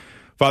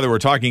 Father, we're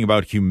talking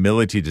about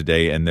humility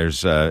today, and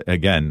there's,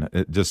 again,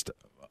 just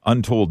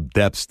untold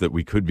depths that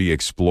we could be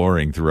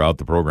exploring throughout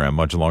the program,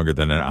 much longer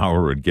than an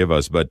hour would give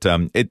us. But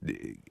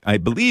I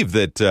believe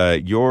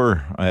that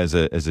you're, as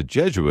a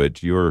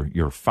Jesuit,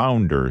 your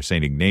founder,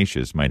 St.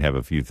 Ignatius, might have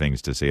a few things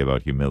to say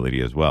about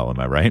humility as well. Am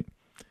I right?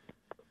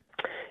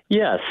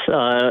 Yes.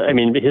 I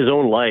mean, his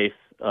own life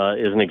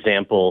is an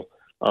example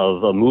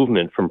of a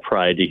movement from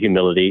pride to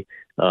humility.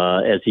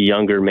 As a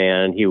younger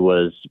man, he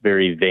was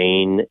very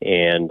vain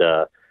and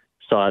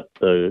sought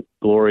the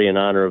glory and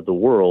honor of the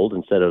world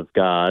instead of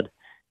God.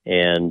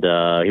 And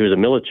he was a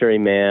military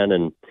man,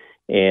 and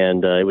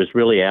it was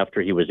really after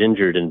he was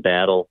injured in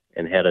battle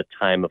and had a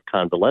time of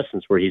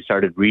convalescence where he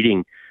started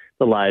reading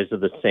the lives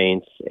of the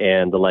saints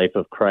and the life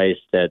of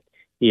Christ that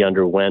he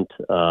underwent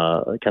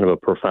kind of a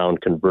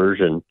profound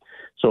conversion.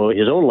 So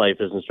his own life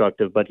is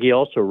instructive, but he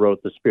also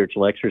wrote the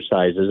spiritual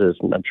exercises, as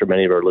I'm sure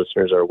many of our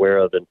listeners are aware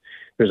of. And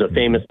there's a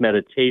famous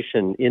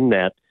meditation in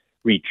that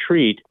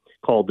retreat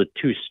called the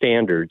Two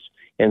Standards.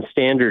 And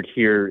standard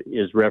here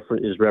is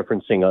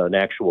referencing an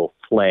actual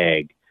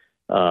flag,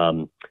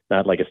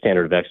 not like a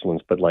standard of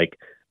excellence, but like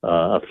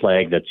a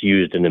flag that's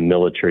used in a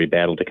military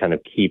battle to kind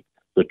of keep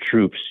the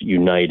troops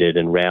united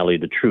and rally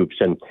the troops.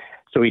 And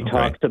so he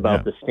talks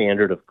about the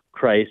standard of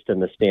Christ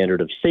and the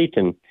standard of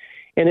Satan.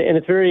 And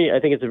it's very,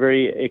 I think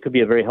it could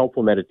be a very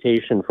helpful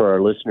meditation for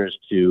our listeners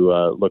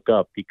to look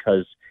up,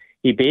 because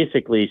he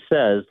basically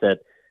says that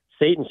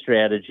Satan's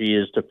strategy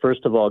is to,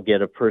 first of all,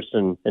 get a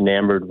person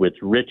enamored with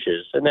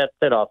riches, and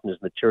that often is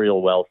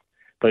material wealth,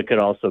 but it could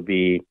also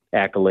be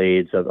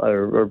accolades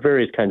or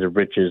various kinds of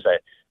riches.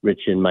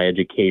 Rich in my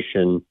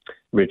education,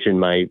 rich in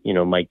my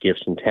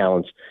gifts and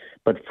talents.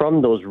 But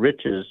from those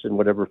riches, in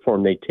whatever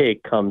form they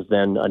take, comes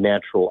then a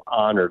natural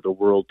honor. The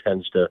world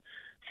tends to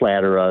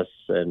flatter us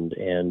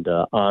and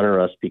honor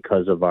us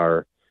because of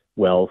our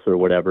wealth or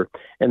whatever,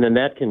 and then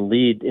that can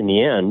lead, in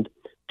the end,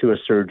 to a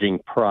surging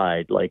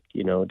pride, like,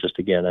 just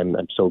again, I'm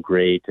so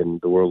great and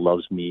the world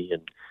loves me,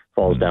 and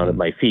falls down at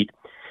my feet.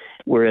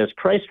 Whereas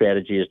Christ's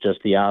strategy is just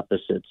the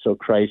opposite. So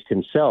Christ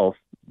himself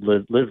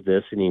live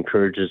this, and he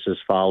encourages his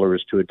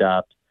followers to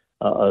adopt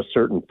a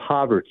certain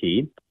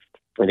poverty.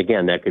 And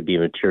again, that could be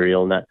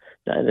material.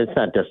 It's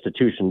not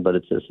destitution, but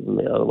it's a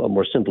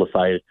more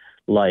simplified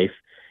life.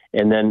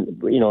 And then,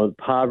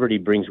 poverty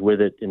brings with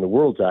it, in the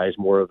world's eyes,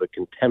 more of a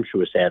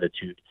contemptuous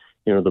attitude.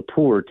 The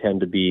poor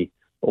tend to be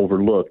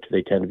overlooked.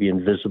 They tend to be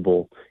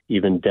invisible,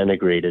 even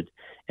denigrated.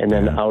 And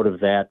then out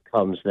of that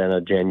comes then a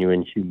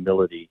genuine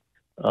humility.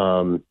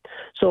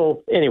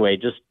 So anyway,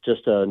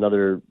 just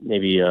another,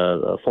 maybe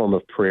a form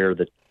of prayer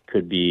that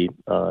could be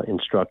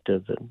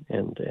instructive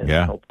and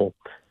helpful.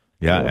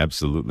 Yeah,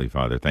 absolutely,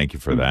 Father. Thank you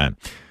for that.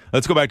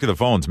 Let's go back to the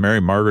phones.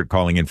 Mary Margaret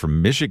calling in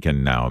from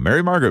Michigan now.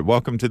 Mary Margaret,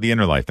 welcome to the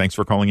Inner Life. Thanks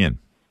for calling in.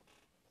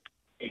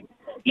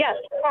 Yes,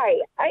 hi.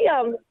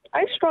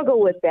 I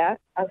struggle with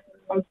that.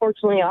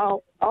 Unfortunately,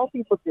 all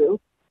people do.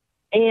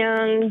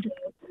 And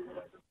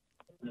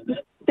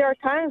there are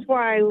times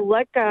where I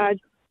let God,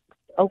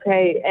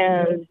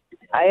 and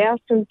I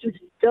ask him to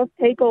just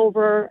take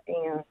over,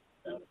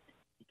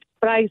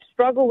 but I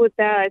struggle with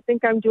that. I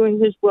think I'm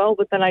doing his will,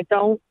 but then I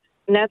don't,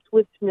 and that's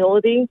with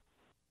humility.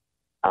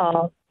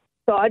 So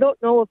I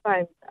don't know if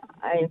I'm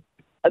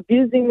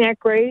abusing that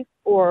grace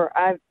or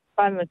if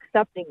I'm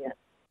accepting it.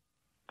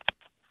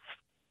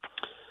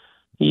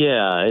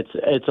 Yeah,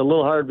 it's a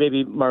little hard,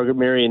 maybe, Margaret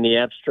Mary, in the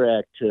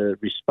abstract to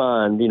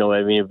respond.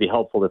 It'd be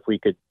helpful if we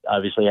could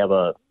obviously have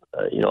a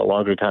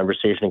longer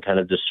conversation and kind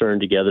of discern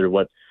together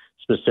what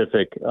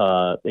specific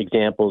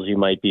examples you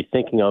might be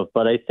thinking of.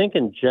 But I think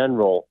in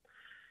general,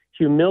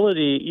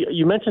 humility,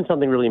 you mentioned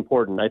something really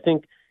important. I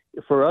think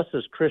for us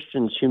as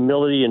Christians,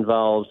 humility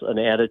involves an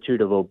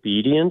attitude of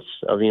obedience.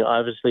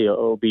 Obviously,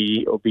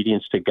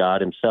 obedience to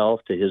God himself,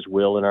 to his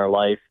will in our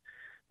life,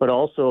 but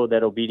also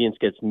that obedience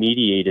gets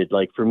mediated.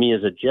 Like for me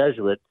as a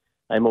Jesuit,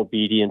 I'm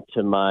obedient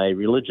to my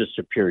religious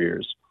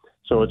superiors.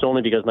 So it's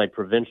only because my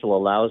provincial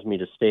allows me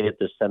to stay at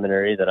this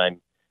seminary that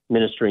I'm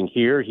ministering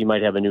here. He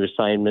might have a new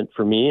assignment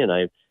for me, and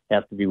I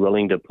have to be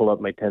willing to pull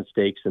up my tent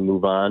stakes and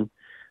move on.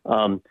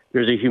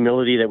 There's a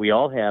humility that we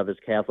all have as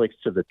Catholics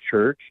to the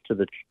Church,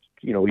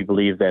 we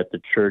believe that the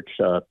Church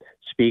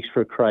speaks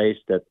for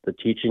Christ, that the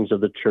teachings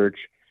of the Church,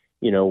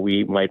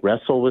 we might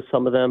wrestle with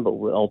some of them, but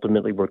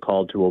ultimately we're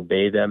called to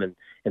obey them, and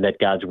that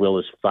God's will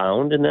is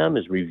found in them,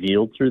 is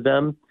revealed through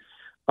them.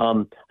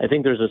 I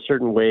think there's a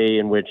certain way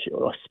in which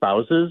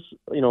spouses,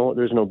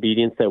 there's an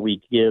obedience that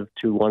we give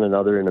to one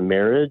another in a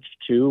marriage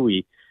too.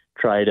 We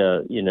try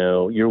to,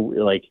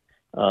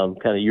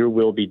 kind of your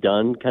will be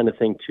done kind of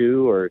thing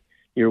too, or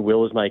your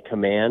will is my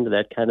command,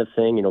 that kind of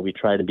thing. We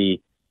try to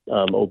be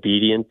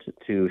obedient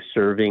to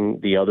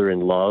serving the other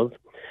in love.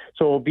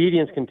 So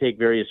obedience can take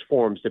various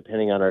forms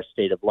depending on our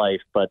state of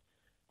life, but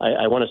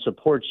I want to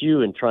support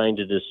you in trying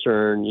to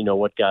discern,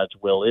 what God's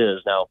will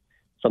is. Now,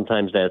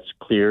 sometimes that's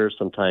clear,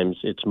 sometimes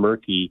it's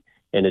murky,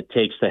 and it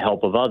takes the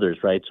help of others,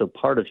 right? So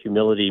part of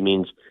humility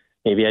means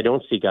maybe I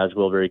don't see God's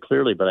will very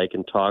clearly, but I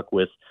can talk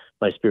with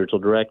my spiritual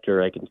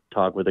director, I can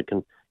talk with a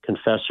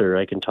confessor,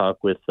 I can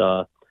talk with,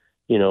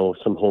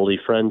 some holy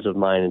friends of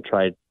mine and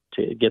try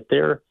to get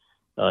their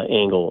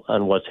angle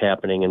on what's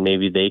happening, and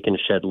maybe they can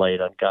shed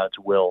light on God's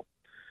will.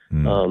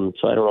 So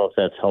I don't know if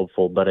that's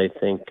helpful, but I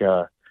think,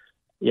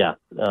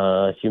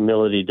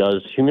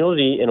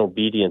 humility and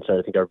obedience,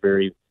 I think, are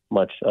very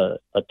much a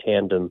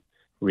tandem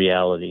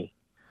reality.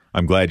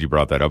 I'm glad you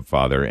brought that up,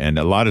 Father. And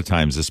a lot of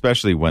times,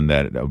 especially when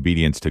that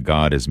obedience to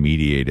God is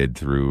mediated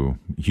through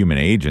human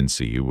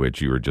agency,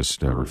 which you were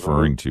just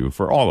referring to,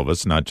 for all of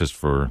us, not just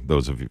for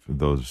those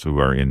who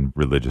are in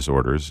religious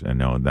orders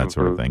and that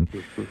sort of thing.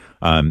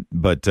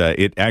 But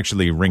it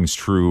actually rings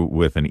true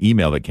with an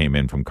email that came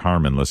in from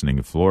Carmen, listening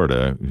in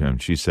Florida.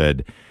 She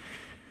said,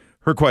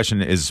 her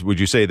question is, would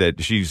you say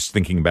that she's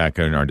thinking back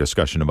in our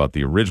discussion about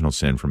the original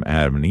sin from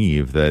Adam and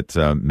Eve, that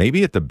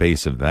maybe at the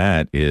base of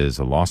that is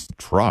a lost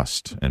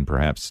trust and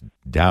perhaps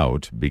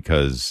doubt,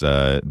 because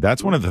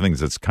that's one of the things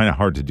that's kind of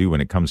hard to do when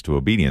it comes to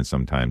obedience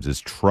sometimes, is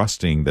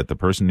trusting that the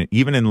person,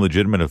 even in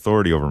legitimate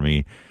authority over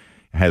me,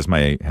 has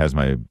my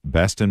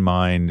best in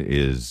mind,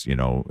 is,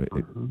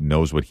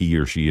 knows what he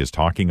or she is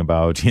talking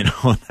about,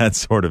 that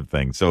sort of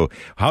thing. So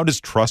how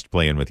does trust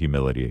play in with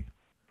humility?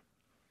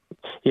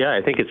 Yeah,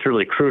 I think it's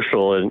really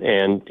crucial.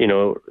 And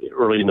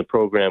early in the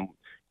program,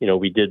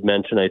 we did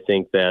mention, I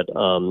think, that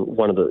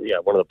one of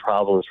the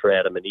problems for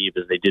Adam and Eve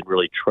is they didn't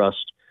really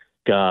trust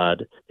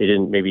God. They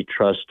didn't maybe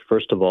trust,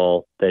 first of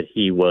all, that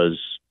he was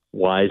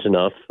wise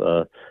enough,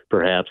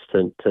 perhaps,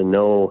 to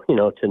know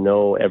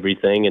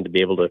everything and to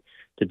be able to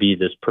be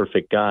this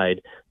perfect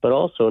guide, but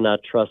also not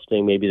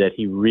trusting maybe that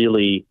he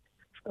really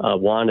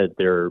wanted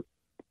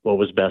what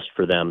was best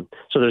for them.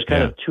 So there's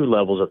kind of two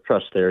levels of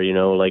trust there,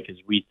 like as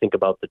we think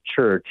about the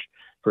Church,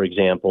 for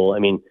example. I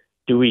mean,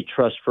 do we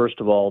trust, first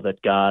of all, that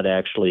God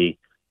actually,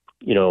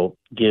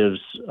 gives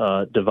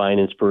divine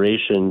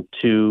inspiration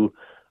to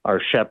our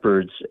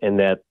shepherds, and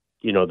that,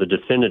 the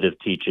definitive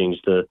teachings,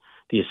 the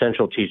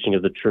essential teaching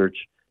of the Church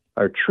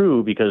are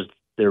true because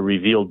they're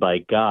revealed by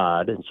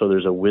God, and so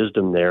there's a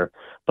wisdom there,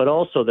 but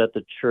also that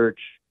the Church,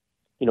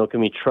 can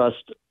we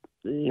trust,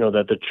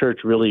 that the Church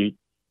really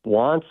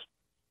wants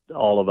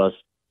all of us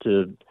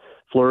to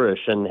flourish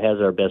and has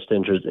our best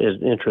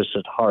interests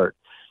at heart.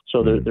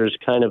 So there's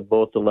kind of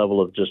both the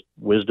level of just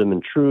wisdom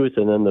and truth,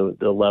 and then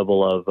the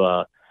level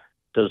of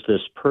does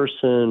this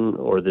person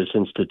or this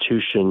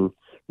institution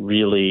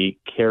really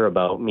care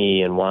about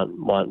me and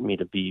want me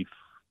to be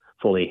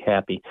fully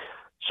happy?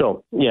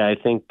 So yeah, I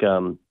think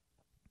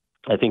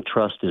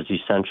trust is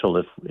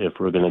essential if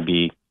we're going to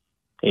be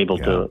able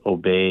to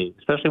obey,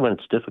 especially when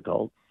it's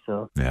difficult.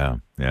 So. Yeah,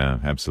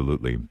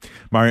 absolutely.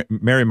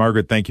 Mary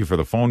Margaret, thank you for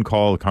the phone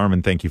call.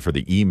 Carmen, thank you for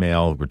the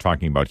email. We're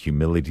talking about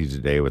humility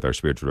today with our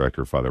spiritual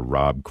director, Father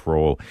Rob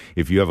Kroll.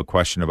 If you have a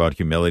question about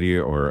humility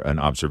or an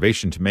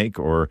observation to make,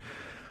 or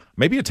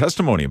maybe a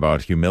testimony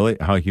about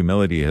how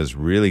humility has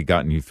really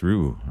gotten you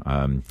through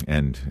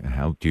and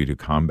helped you to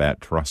combat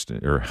pride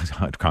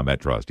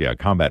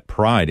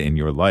in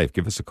your life,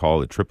 give us a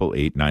call at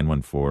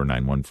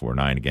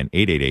 888-914-9149. Again,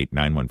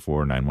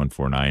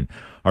 888-914-9149.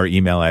 Our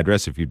email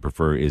address, if you'd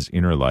prefer, is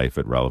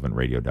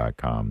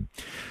innerlife@relevantradio.com.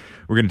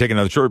 We're going to take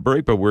another short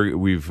break, but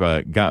we've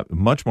got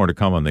much more to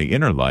come on the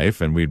inner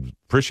life, and we'd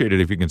appreciate it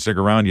if you can stick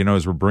around.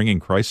 As we're bringing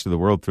Christ to the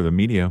world through the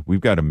media,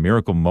 we've got a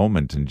miracle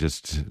moment and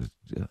just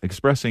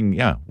expressing,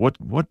 what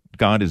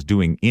God is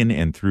doing in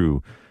and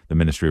through the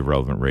ministry of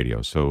Relevant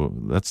Radio. So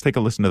let's take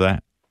a listen to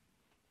that.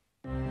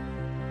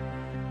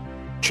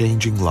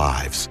 Changing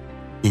lives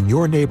in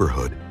your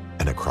neighborhood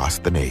and across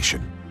the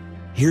nation.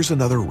 Here's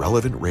another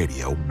Relevant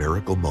Radio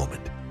miracle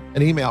moment.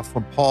 An email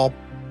from Paul.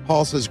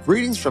 Paul says,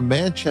 greetings from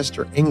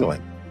Manchester,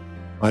 England.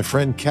 My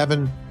friend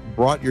Kevin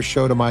brought your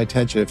show to my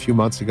attention a few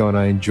months ago, and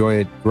I enjoy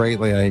it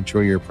greatly. I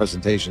enjoy your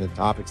presentation and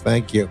topics.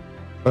 Thank you.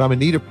 But I'm in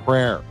need of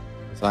prayer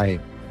as I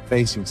am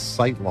facing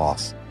sight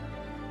loss.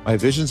 My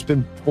vision's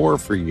been poor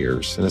for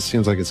years, and it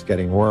seems like it's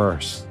getting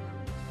worse.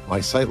 My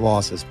sight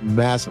loss has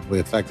massively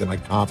affected my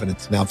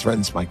confidence and now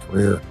threatens my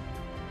career.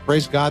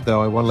 Praise God,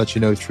 though, I want to let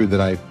you know, true, that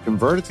I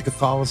converted to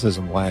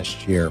Catholicism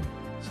last year.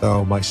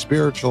 So my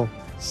spiritual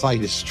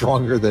sight is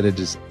stronger than it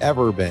has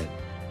ever been.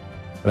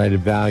 But I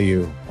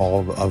value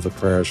all of the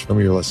prayers from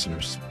your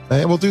listeners.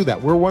 And we'll do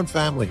that. We're one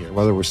family here.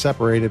 Whether we're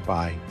separated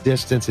by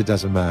distance, it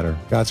doesn't matter.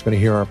 God's going to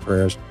hear our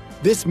prayers.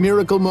 This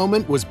miracle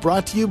moment was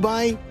brought to you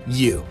by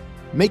you.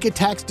 Make a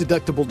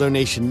tax-deductible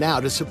donation now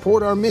to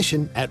support our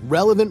mission at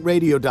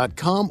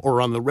relevantradio.com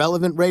or on the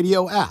Relevant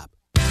Radio app.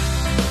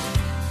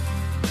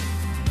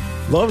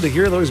 Love to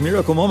hear those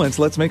miracle moments.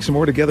 Let's make some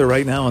more together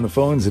right now on the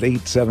phones at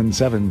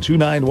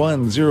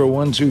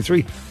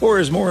 877-291-0123. Or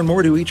as more and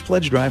more to each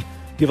pledge drive,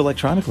 give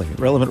electronically at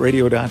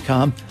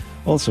relevantradio.com.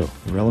 Also,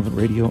 the Relevant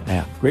Radio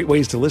app. Great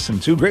ways to listen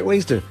to, great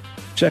ways to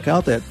check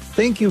out that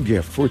thank you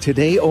gift for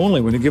today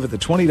only. When you give it the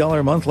 $20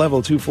 a month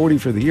level, $240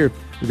 for the year,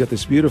 we've got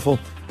this beautiful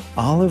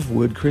olive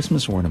wood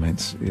Christmas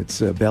ornaments.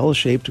 It's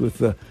bell-shaped with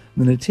the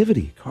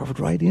nativity carved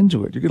right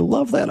into it. You're going to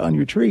love that on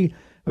your tree.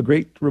 A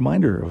great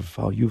reminder of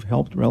how you've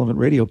helped Relevant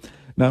Radio,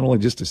 not only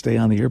just to stay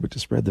on the air, but to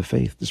spread the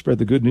faith, to spread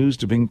the good news,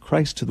 to bring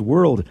Christ to the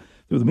world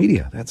through the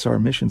media. That's our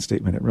mission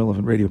statement at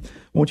Relevant Radio.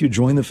 Won't you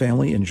join the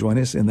family and join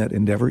us in that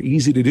endeavor?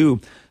 Easy to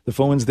do. The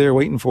phone's there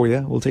waiting for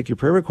you. We'll take your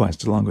prayer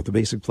requests along with the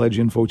basic pledge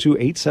info to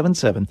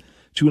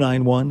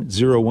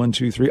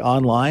 877-291-0123,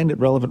 online at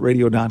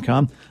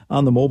relevantradio.com,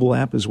 on the mobile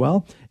app as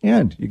well.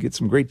 And you get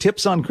some great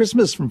tips on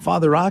Christmas from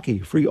Father Rocky,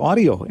 free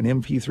audio in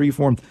MP3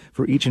 form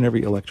for each and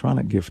every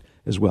electronic gift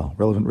as well,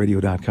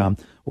 relevantradio.com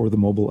or the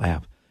mobile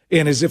app.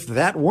 And as if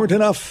that weren't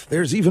enough,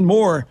 there's even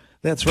more.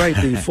 That's right.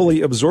 The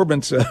fully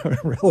absorbent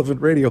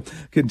Relevant Radio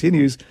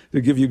continues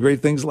to give you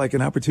great things like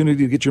an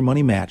opportunity to get your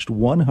money matched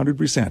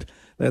 100%.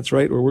 That's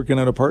right. We're working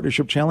on a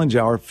partnership challenge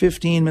hour.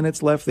 15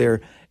 minutes left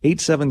there.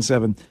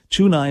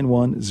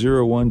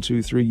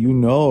 877-291-0123. You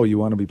know you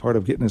want to be part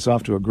of getting us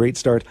off to a great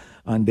start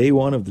on day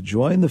one of the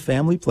Join the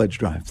Family Pledge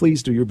Drive.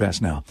 Please do your best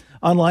now.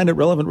 Online at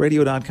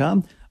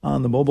relevantradio.com,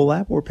 on the mobile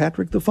app, or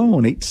Patrick the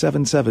phone,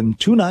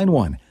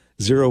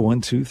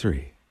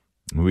 877-291-0123.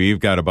 We've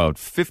got about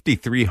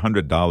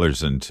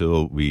 $5,300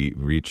 until we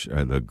reach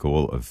the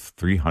goal of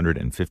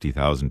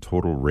 $350,000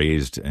 total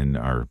raised in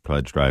our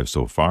pledge drive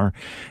so far.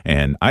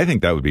 And I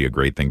think that would be a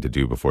great thing to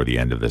do before the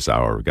end of this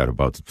hour. We've got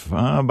about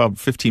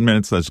 15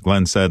 minutes, as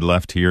Glenn said,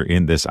 left here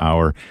in this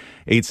hour.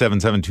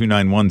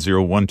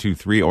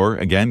 877-291-0123, or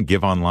again,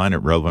 give online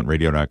at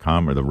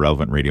relevantradio.com or the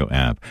Relevant Radio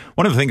app.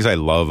 One of the things I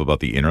love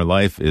about the Inner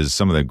Life is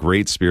some of the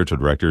great spiritual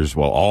directors,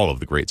 well, all of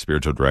the great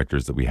spiritual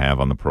directors that we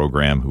have on the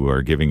program who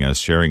are giving us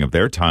sharing of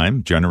their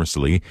time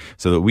generously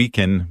so that we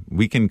can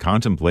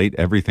contemplate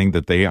everything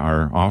that they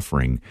are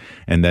offering,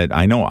 and that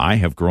I know I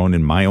have grown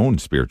in my own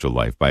spiritual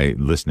life by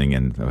listening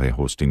and by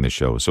hosting the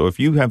show. So if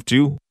you have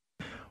too,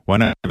 why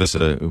not give us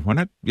a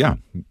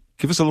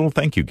little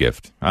thank you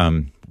gift.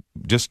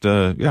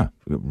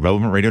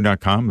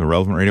 Relevantradio.com, the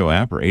Relevant Radio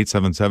app, or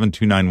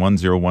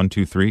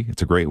 877-291-0123.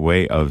 It's a great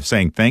way of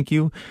saying thank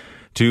you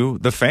to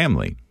the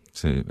family.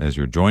 So as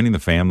you're joining the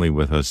family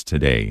with us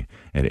today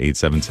at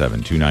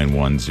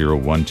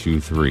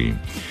 877-291-0123.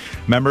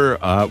 Remember,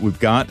 we've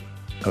got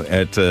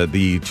at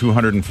the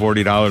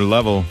 $240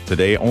 level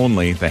today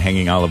only, the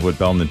Hanging Olive Wood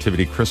Bell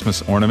Nativity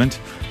Christmas ornament.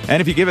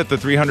 And if you give it the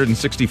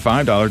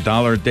 $365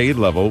 Dollar a Day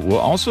level, we'll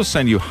also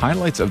send you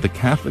Highlights of the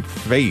Catholic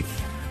Faith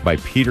by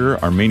Peter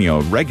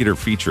Armenio, regular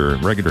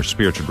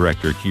spiritual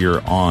director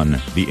here on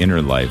The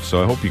Inner Life.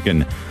 So I hope you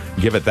can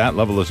give it that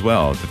level as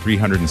well, at the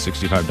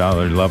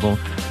 $365 level,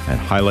 and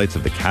Highlights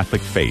of the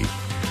Catholic Faith.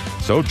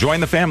 So join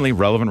the family,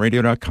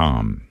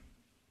 relevantradio.com.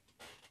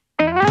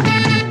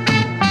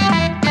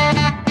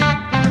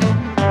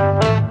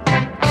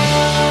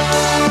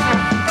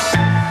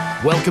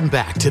 Welcome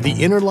back to The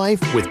Inner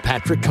Life with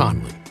Patrick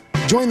Conley.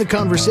 Join the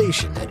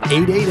conversation at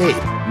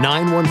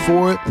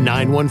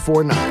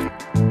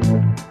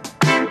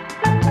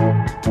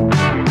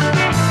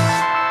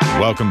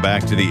 888-914-9149. Welcome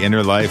back to The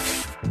Inner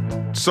Life.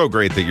 So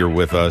great that you're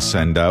with us.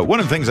 And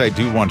one of the things I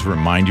do want to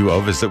remind you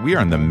of is that we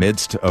are in the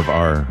midst of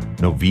our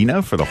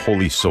novena for the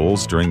Holy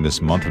Souls during this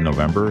month of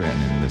November.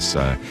 And in this,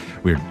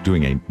 we're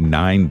doing a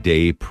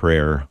 9-day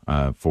prayer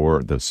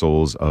for the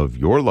souls of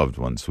your loved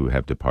ones who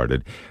have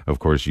departed. Of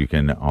course, you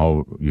can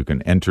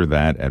enter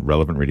that at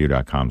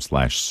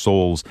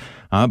relevantradio.com/souls.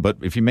 But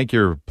if you make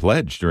your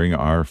pledge during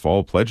our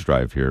fall pledge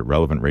drive here at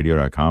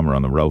relevantradio.com or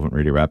on the Relevant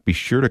Radio app, be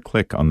sure to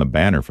click on the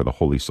banner for the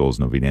Holy Souls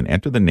Novena and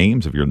enter the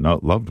names of your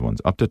loved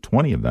ones, up to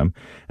 20 of them,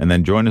 and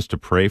then join us to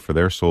pray for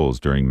their souls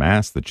during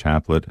Mass, the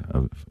Chaplet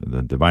of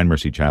the Divine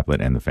Mercy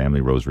Chaplet, and the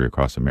Family Rosary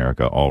across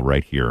America, all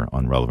right here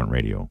on Relevant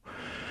Radio.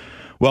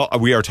 Well,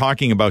 we are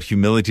talking about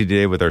humility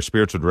today with our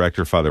spiritual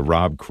director, Father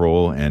Rob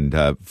Kroll. And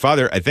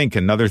Father, I think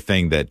another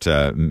thing that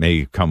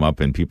may come up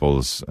in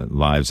people's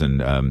lives,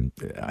 and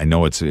I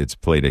know it's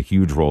played a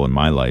huge role in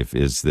my life,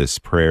 is this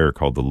prayer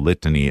called the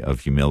Litany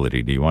of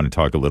Humility. Do you want to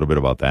talk a little bit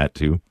about that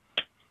too?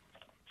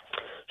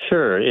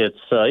 Sure. It's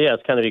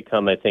kind of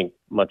become, I think,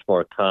 much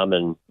more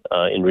common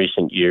in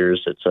recent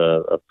years. It's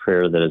a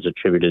prayer that is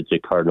attributed to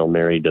Cardinal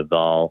Mary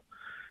Duval,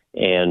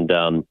 and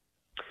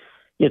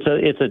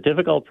it's a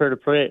difficult prayer to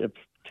pray.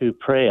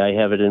 I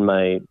have it in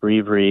my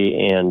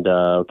breviary, and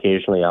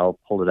occasionally I'll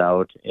pull it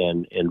out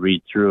and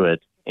read through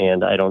it.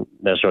 And I don't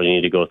necessarily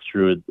need to go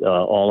through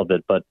all of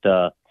it, but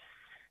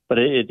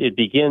it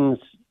begins.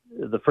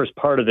 The first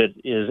part of it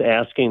is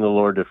asking the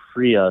Lord to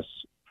free us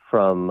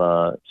from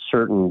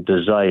certain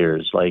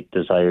desires, like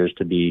desires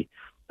to be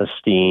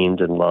esteemed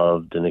and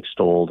loved and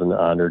extolled and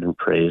honored and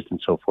praised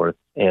and so forth.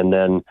 And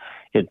then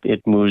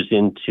it moves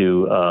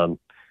into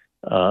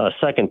a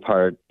second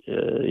part,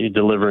 asking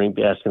the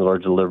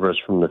Lord to deliver us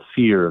from the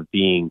fear of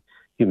being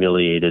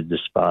humiliated,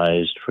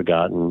 despised,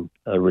 forgotten,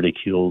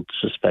 ridiculed,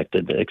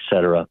 suspected,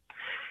 etc.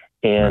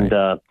 And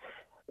right.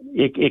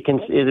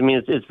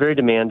 It's very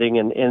demanding,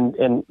 and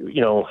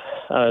you know,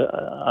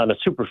 on a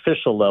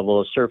superficial level,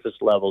 a surface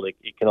level, it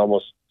can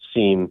almost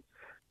seem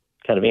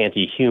kind of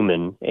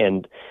anti-human,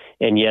 and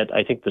yet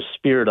I think the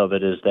spirit of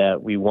it is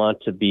that we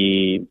want to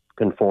be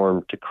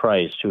conformed to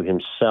Christ, who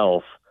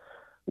himself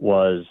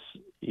was,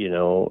 you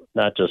know,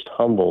 not just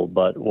humble,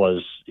 but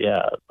was,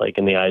 like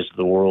in the eyes of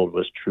the world,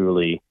 was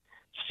truly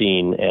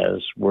seen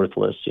as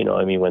worthless. You know,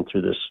 I mean, went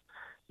through this,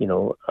 you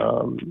know,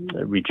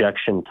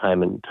 rejection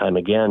time and time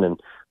again, and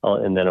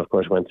then, of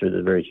course, went through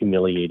the very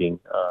humiliating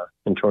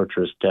and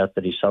torturous death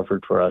that he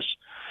suffered for us.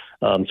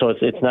 So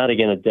it's not,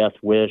 again, a death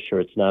wish, or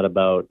it's not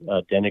about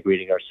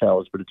denigrating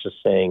ourselves, but it's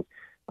just saying,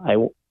 I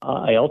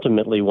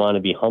ultimately want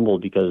to be humble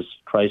because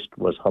Christ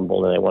was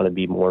humble, and I want to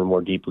be more and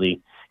more deeply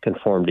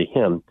conformed to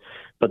him.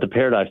 But the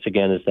paradox,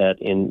 again, is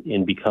that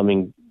in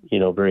becoming, you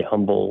know, very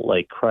humble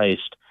like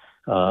Christ,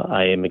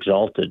 I am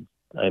exalted.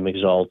 I'm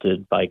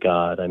exalted by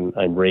God.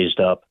 I'm raised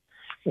up,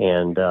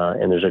 and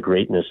there's a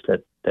greatness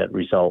that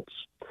results.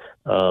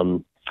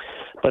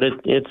 But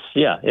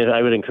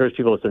I would encourage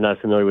people, if they're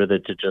not familiar with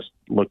it, to just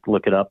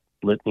look it up,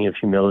 Litany of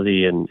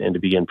Humility, and to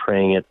begin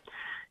praying it.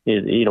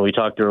 You know, we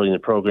talked early in the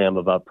program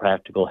about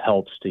practical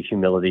helps to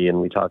humility,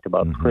 and we talked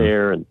about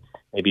prayer and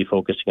maybe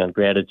focusing on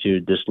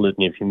gratitude. This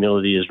Litany of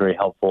Humility is very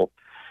helpful.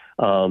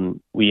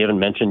 We haven't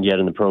mentioned yet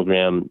in the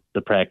program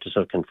the practice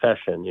of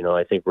confession. You know,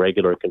 I think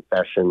regular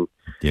confession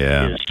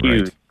is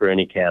huge for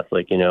any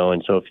Catholic, you know,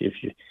 and so if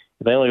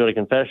I only go to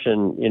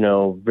confession, you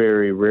know,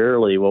 very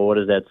rarely, well, what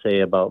does that say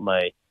about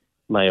my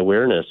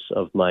awareness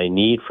of my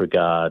need for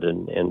God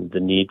and the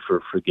need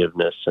for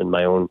forgiveness and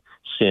my own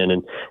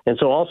sin? And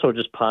so also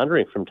just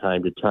pondering from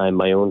time to time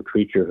my own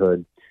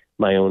creaturehood,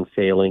 my own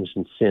failings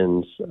and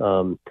sins.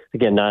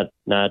 Again, not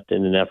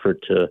in an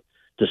effort to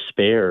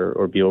despair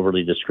or be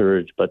overly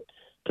discouraged, but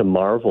to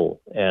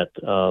marvel at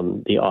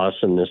the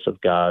awesomeness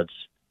of God's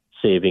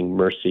saving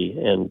mercy,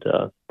 and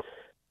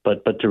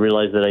but to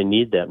realize that I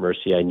need that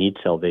mercy, I need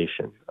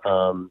salvation,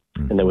 and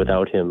that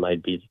without him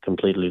I'd be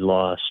completely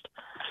lost.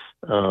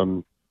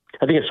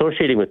 I think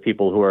associating with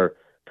people who are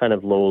kind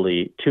of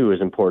lowly too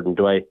is important.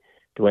 Do I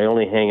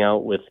only hang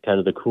out with kind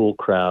of the cool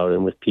crowd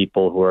and with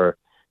people who are,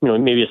 you know,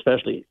 maybe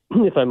especially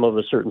if I'm of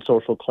a certain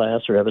social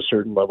class or have a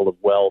certain level of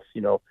wealth,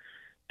 you know,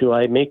 do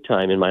I make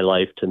time in my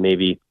life to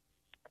maybe,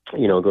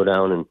 you know, go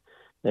down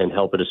and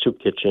help at a soup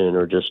kitchen,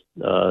 or just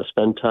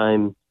spend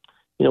time,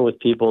 you know, with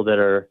people that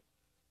are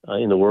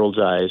in the world's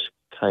eyes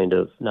kind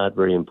of not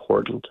very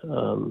important.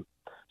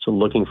 So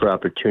looking for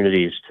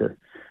opportunities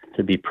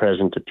to be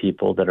present to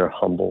people that are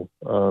humble.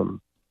 So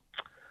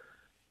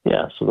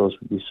those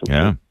would be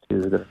some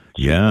things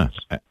too.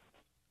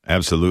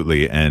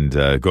 Absolutely.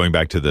 And going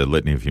back to the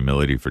Litany of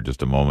Humility for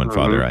just a moment,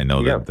 Father, I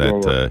know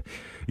that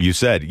you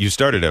said, you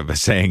started it by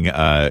saying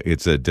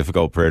it's a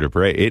difficult prayer to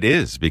pray. It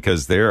is,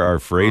 because there are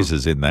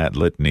phrases in that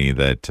litany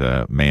that,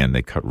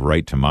 they cut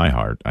right to my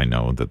heart. I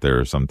know that there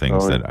are some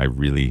things that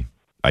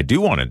I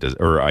do want to,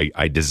 or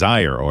I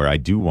desire, or I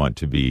do want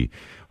to be,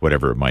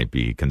 whatever it might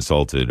be,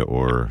 consulted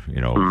or,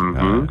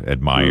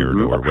 admired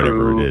or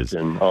whatever it is.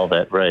 And all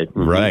that, right.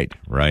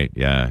 Right.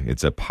 Yeah.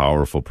 It's a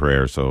powerful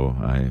prayer. So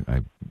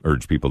I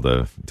urge people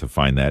to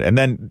find that. And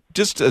then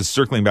just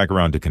circling back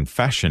around to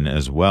confession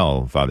as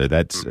well, Father,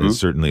 that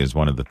certainly is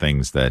one of the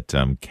things that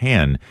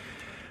can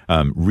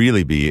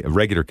really be,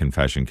 regular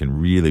confession can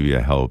really be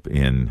a help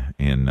in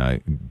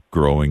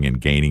growing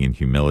and gaining in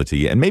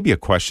humility. And maybe a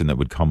question that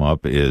would come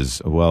up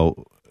is,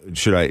 well,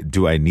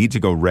 do I need to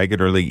go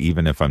regularly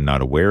even if I'm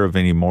not aware of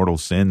any mortal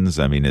sins?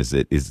 I mean, is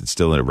it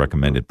still a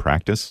recommended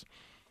practice?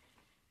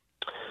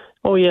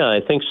 Oh, yeah, I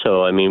think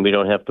so. I mean, we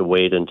don't have to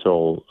wait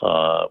until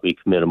we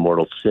commit a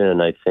mortal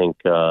sin. I think,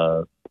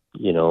 first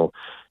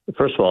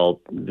of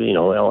all,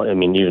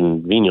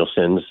 even venial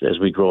sins, as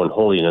we grow in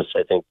holiness,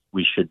 I think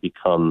we should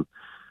become,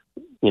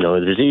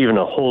 there's even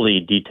a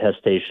holy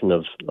detestation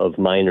of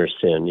minor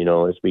sin.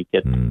 As we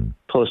get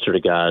closer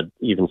to God,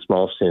 even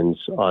small sins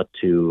ought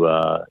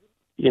to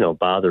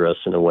bother us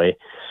in a way.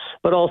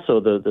 But also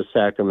the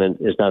sacrament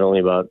is not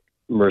only about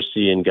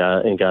mercy and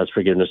God and God's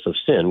forgiveness of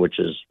sin, which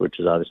is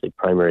obviously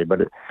primary,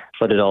 but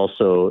it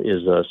also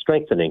is a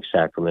strengthening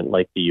sacrament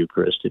like the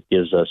Eucharist. It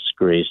gives us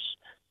grace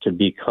to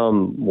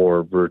become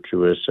more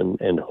virtuous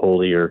and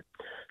holier.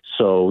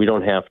 So we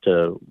don't have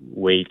to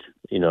wait,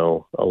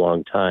 a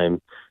long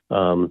time.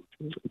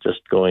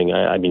 Just going,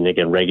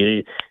 again,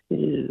 regularly,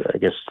 I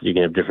guess you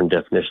can have different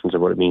definitions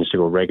of what it means to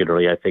go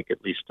regularly. I think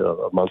at least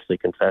a monthly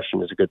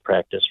confession is a good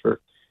practice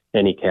for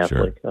any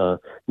Catholic. Sure.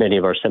 Many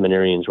of our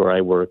seminarians where I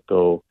work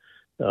go,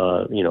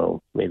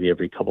 maybe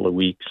every couple of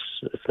weeks,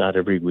 if not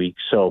every week.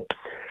 So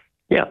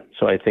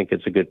I think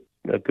it's a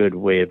good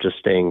way of just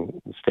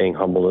staying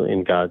humble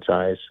in God's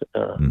eyes.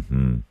 I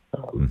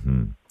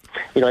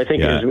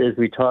think as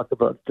we talk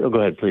about, go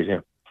ahead, please.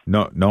 Yeah.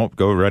 No,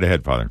 go right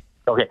ahead, Father.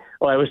 Okay.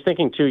 Well, I was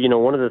thinking too.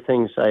 One of the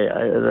things I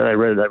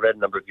read a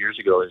number of years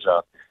ago is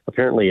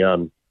apparently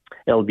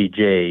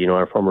LBJ,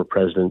 our former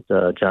president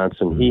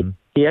Johnson.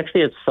 He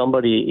actually had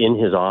somebody in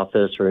his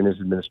office or in his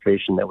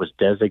administration that was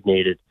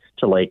designated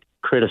to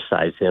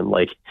criticize him,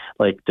 like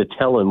to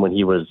tell him when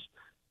he was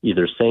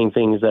either saying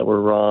things that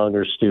were wrong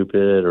or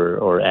stupid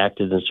or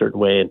acted in a certain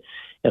way.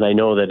 And I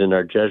know that in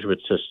our Jesuit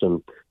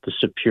system, the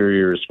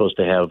superior is supposed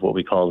to have what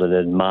we call an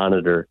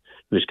admonitor,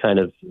 who's kind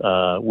of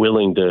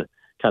willing to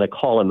kind of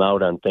call him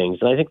out on things.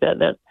 And I think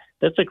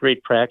that's a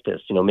great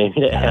practice,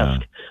 maybe to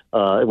ask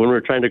when we're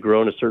trying to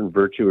grow in a certain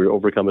virtue or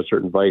overcome a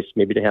certain vice,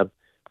 maybe to have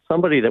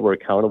somebody that we're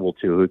accountable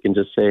to who can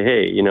just say,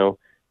 hey, you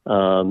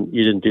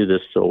didn't do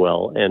this so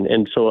well.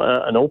 And so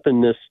an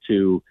openness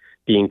to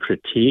being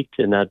critiqued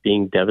and not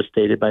being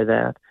devastated by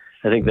that.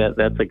 I think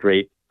that's a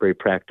great, very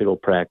practical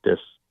practice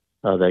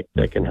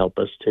that can help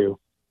us too.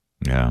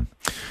 Yeah.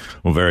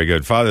 Well, very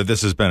good. Father,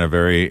 this has been a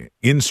very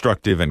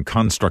instructive and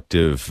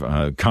constructive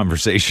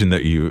conversation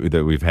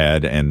that we've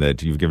had, and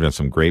that you've given us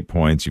some great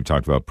points. You've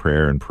talked about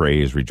prayer and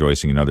praise,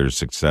 rejoicing in others'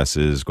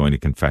 successes, going to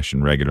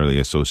confession regularly,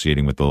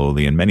 associating with the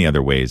lowly, and many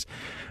other ways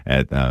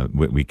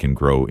we can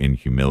grow in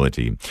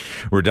humility.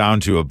 We're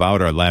down to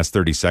about our last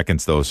 30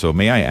 seconds, though, so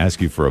may I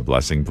ask you for a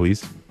blessing,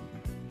 please?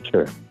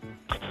 Sure.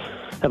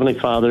 Heavenly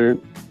Father,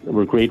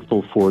 we're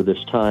grateful for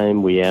this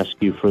time. We ask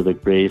you for the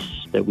grace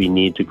that we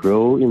need to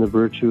grow in the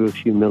virtue of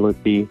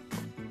humility.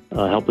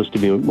 Help us to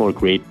be more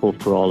grateful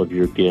for all of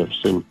your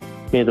gifts. And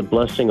may the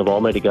blessing of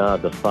Almighty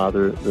God, the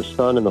Father, the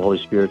Son, and the Holy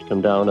Spirit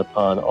come down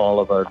upon all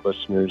of our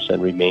listeners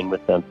and remain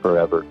with them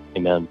forever.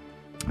 Amen.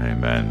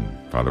 Amen.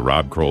 Father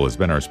Rob Kroll has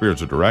been our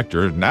spiritual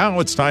director. Now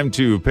it's time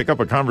to pick up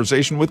a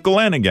conversation with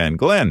Glenn again.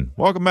 Glenn,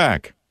 welcome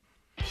back.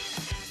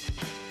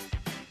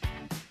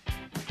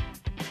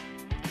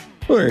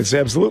 Well, it's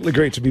absolutely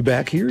great to be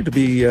back here, to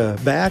be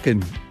back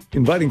and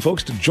inviting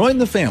folks to join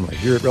the family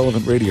here at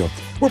Relevant Radio.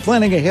 We're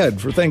planning ahead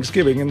for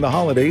Thanksgiving and the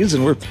holidays,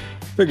 and we're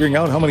figuring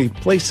out how many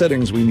place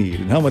settings we need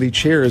and how many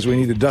chairs we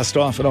need to dust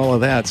off and all of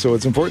that. So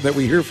it's important that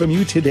we hear from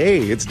you today.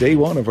 It's day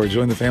one of our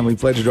Join the Family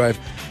Pledge Drive.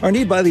 Our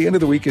need by the end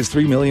of the week is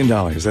 $3 million.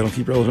 That'll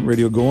keep Relevant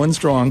Radio going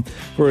strong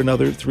for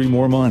another 3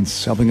 more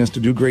months, helping us to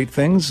do great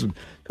things.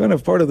 Kind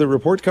of part of the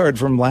report card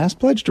from last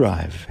pledge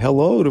drive.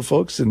 Hello to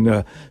folks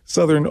in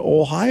southern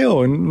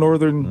Ohio and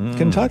northern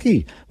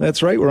Kentucky.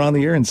 That's right. We're on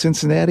the air in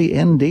Cincinnati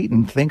and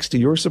Dayton, thanks to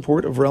your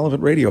support of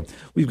Relevant Radio.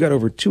 We've got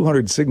over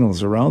 200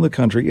 signals around the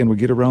country, and we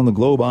get around the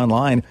globe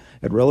online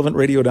at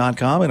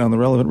relevantradio.com and on the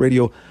Relevant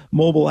Radio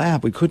mobile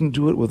app. We couldn't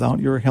do it without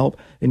your help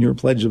and your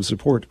pledge of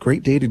support.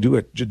 Great day to do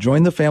it.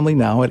 Join the family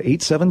now at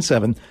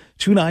 877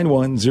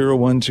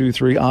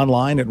 291-0123,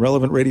 online at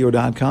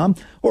relevantradio.com,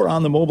 or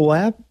on the mobile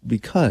app,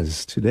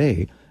 because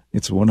today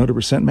it's a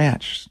 100%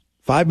 match.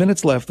 5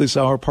 minutes left this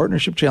hour,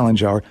 Partnership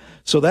Challenge Hour.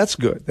 So that's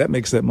good. That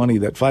makes that money,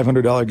 that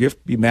 $500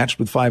 gift, be matched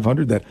with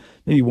 $500. That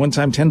maybe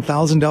one-time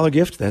 $10,000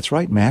 gift, that's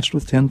right, matched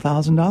with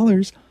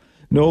 $10,000.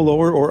 No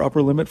lower or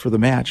upper limit for the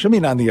match. I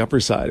mean, on the upper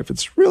side, if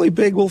it's really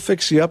big, we'll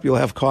fix you up. You'll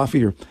have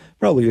coffee or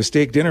probably a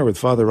steak dinner with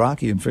Father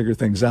Rocky and figure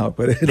things out.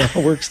 But it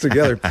all works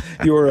together.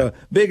 Your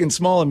big and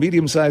small and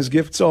medium-sized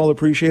gifts, all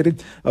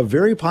appreciated. A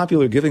very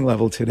popular giving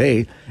level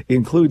today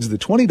includes the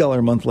 $20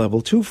 a month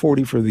level,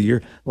 $240 for the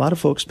year. A lot of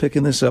folks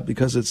picking this up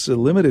because it's a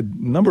limited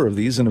number of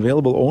these and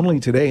available only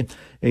today.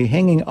 A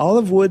hanging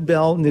olive wood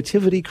bell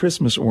nativity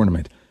Christmas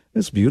ornament.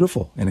 It's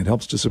beautiful, and it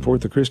helps to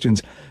support the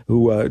Christians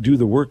who do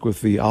the work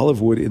with the olive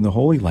wood in the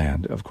Holy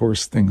Land. Of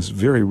course, things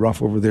very rough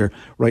over there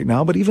right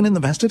now, but even in the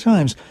best of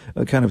times,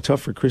 kind of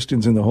tough for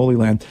Christians in the Holy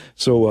Land.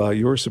 So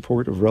your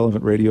support of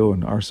Relevant Radio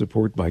and our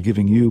support by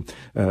giving you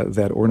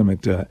that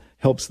ornament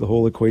helps the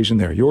whole equation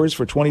there. Yours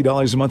for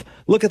 $20 a month.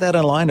 Look at that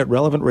online at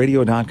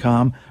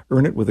relevantradio.com.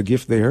 Earn it with a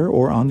gift there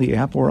or on the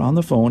app or on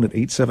the phone at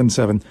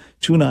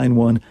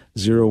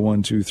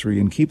 877-291-0123.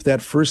 And keep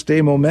that first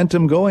day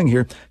momentum going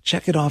here.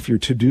 Check it off your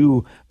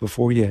to-do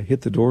before you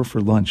hit the door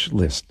for lunch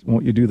list.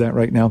 Won't you do that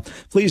right now?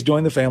 Please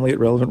join the family at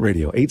Relevant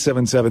Radio.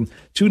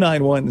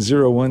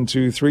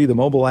 877-291-0123, the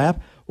mobile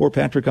app, or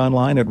Patrick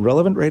online at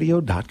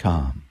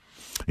relevantradio.com.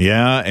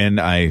 Yeah,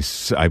 and I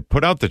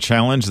put out the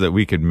challenge that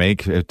we could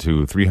make it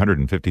to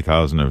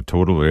 $350,000 of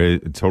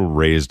total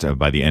raised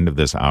by the end of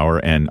this hour,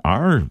 and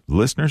our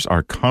listeners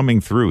are coming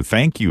through.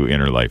 Thank you,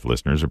 Inner Life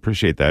listeners.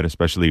 Appreciate that,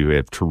 especially we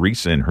have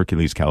Teresa in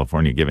Hercules,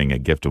 California, giving a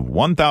gift of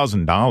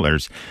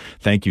 $1,000.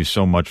 Thank you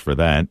so much for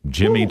that.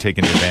 Jimmy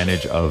taking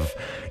advantage of,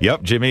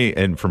 Jimmy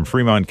and from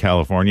Fremont,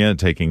 California,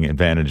 taking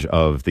advantage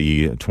of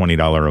the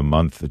 $20 a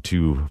month,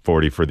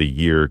 $240 for the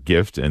year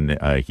gift, and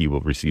he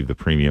will receive the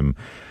premium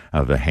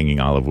of the hanging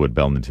olive wood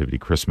bell nativity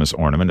Christmas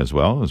ornament as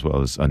well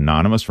as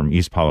Anonymous from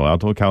East Palo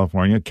Alto,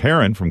 California.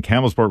 Karen from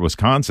Campbellsport,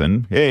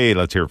 Wisconsin. Hey,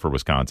 let's hear it for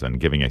Wisconsin,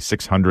 giving a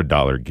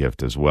 $600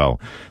 gift as well.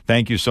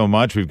 Thank you so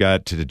much. We've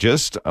got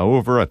just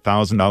over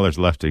 $1,000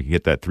 left to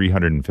hit that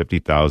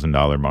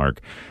 $350,000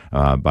 mark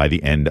by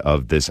the end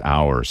of this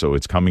hour. So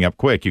it's coming up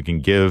quick. You can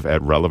give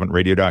at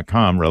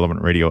relevantradio.com,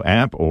 Relevant Radio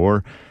app,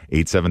 or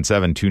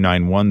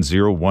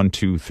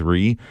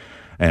 877-291-0123.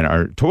 And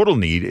our total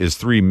need is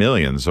 $3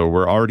 million. So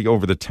we're already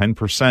over the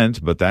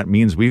 10%, but that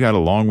means we got a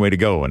long way to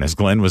go. And as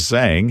Glenn was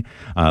saying,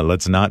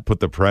 let's not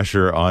put the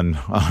pressure on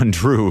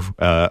Drew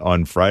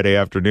on Friday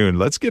afternoon.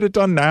 Let's get it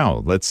done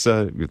now. Let's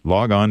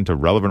log on to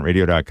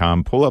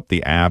relevantradio.com, pull up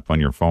the app on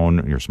your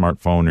phone, your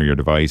smartphone, or your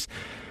device,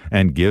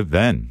 and give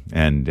then.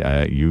 And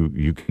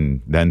you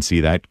can then see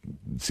that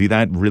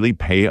really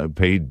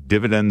pay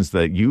dividends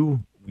that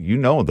you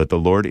know that the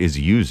Lord is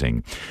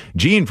using.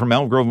 Gene from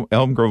Elm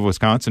Grove,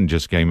 Wisconsin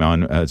just came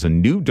on as a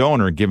new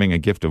donor, giving a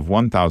gift of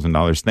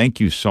 $1,000. Thank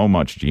you so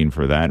much, Gene,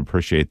 for that.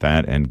 Appreciate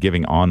that. And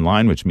giving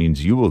online, which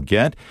means you will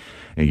get,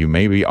 and you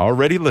may be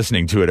already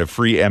listening to it, a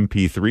free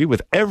MP3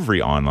 with every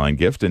online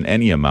gift in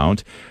any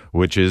amount,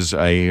 which is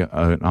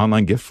an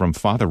online gift from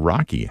Father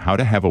Rocky, How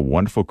to Have a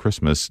Wonderful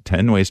Christmas,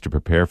 10 Ways to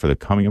Prepare for the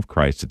Coming of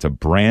Christ. It's a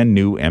brand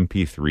new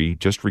MP3,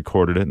 just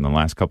recorded it in the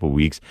last couple of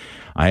weeks.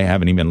 I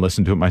haven't even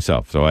listened to it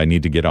myself, so I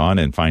need to get on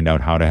and find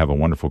out how to have a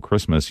wonderful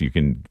Christmas. You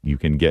can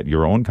get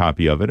your own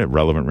copy of it at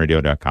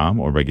relevantradio.com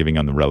or by giving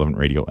on the Relevant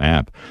Radio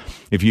app.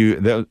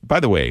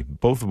 By the way,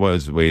 both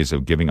ways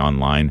of giving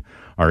online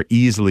are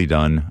easily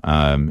done,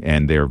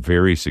 and they're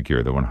very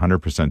secure. They're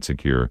 100%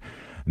 secure.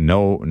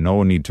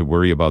 No need to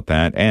worry about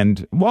that.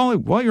 And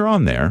while you're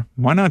on there,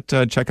 why not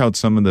check out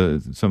some of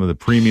the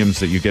premiums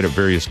that you get at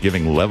various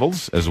giving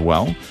levels as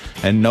well?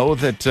 And know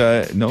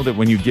that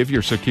when you give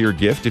your secure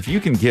gift, if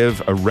you can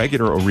give a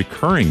regular or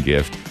recurring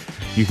gift,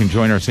 you can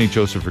join our St.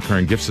 Joseph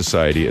Recurring Gift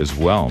Society as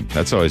well.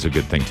 That's always a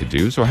good thing to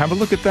do. So have a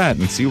look at that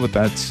and see if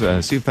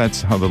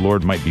that's how the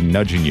Lord might be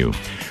nudging you.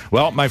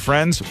 Well, my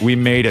friends, we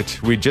made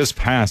it. We just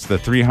passed the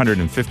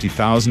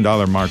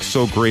 $350,000 mark.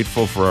 So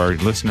grateful for our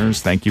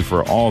listeners. Thank you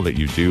for all that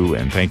you do,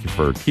 and thank you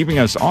for keeping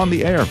us on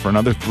the air for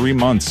another 3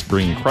 months,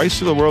 bringing Christ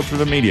to the world through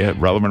the media at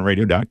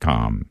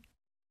relevantradio.com.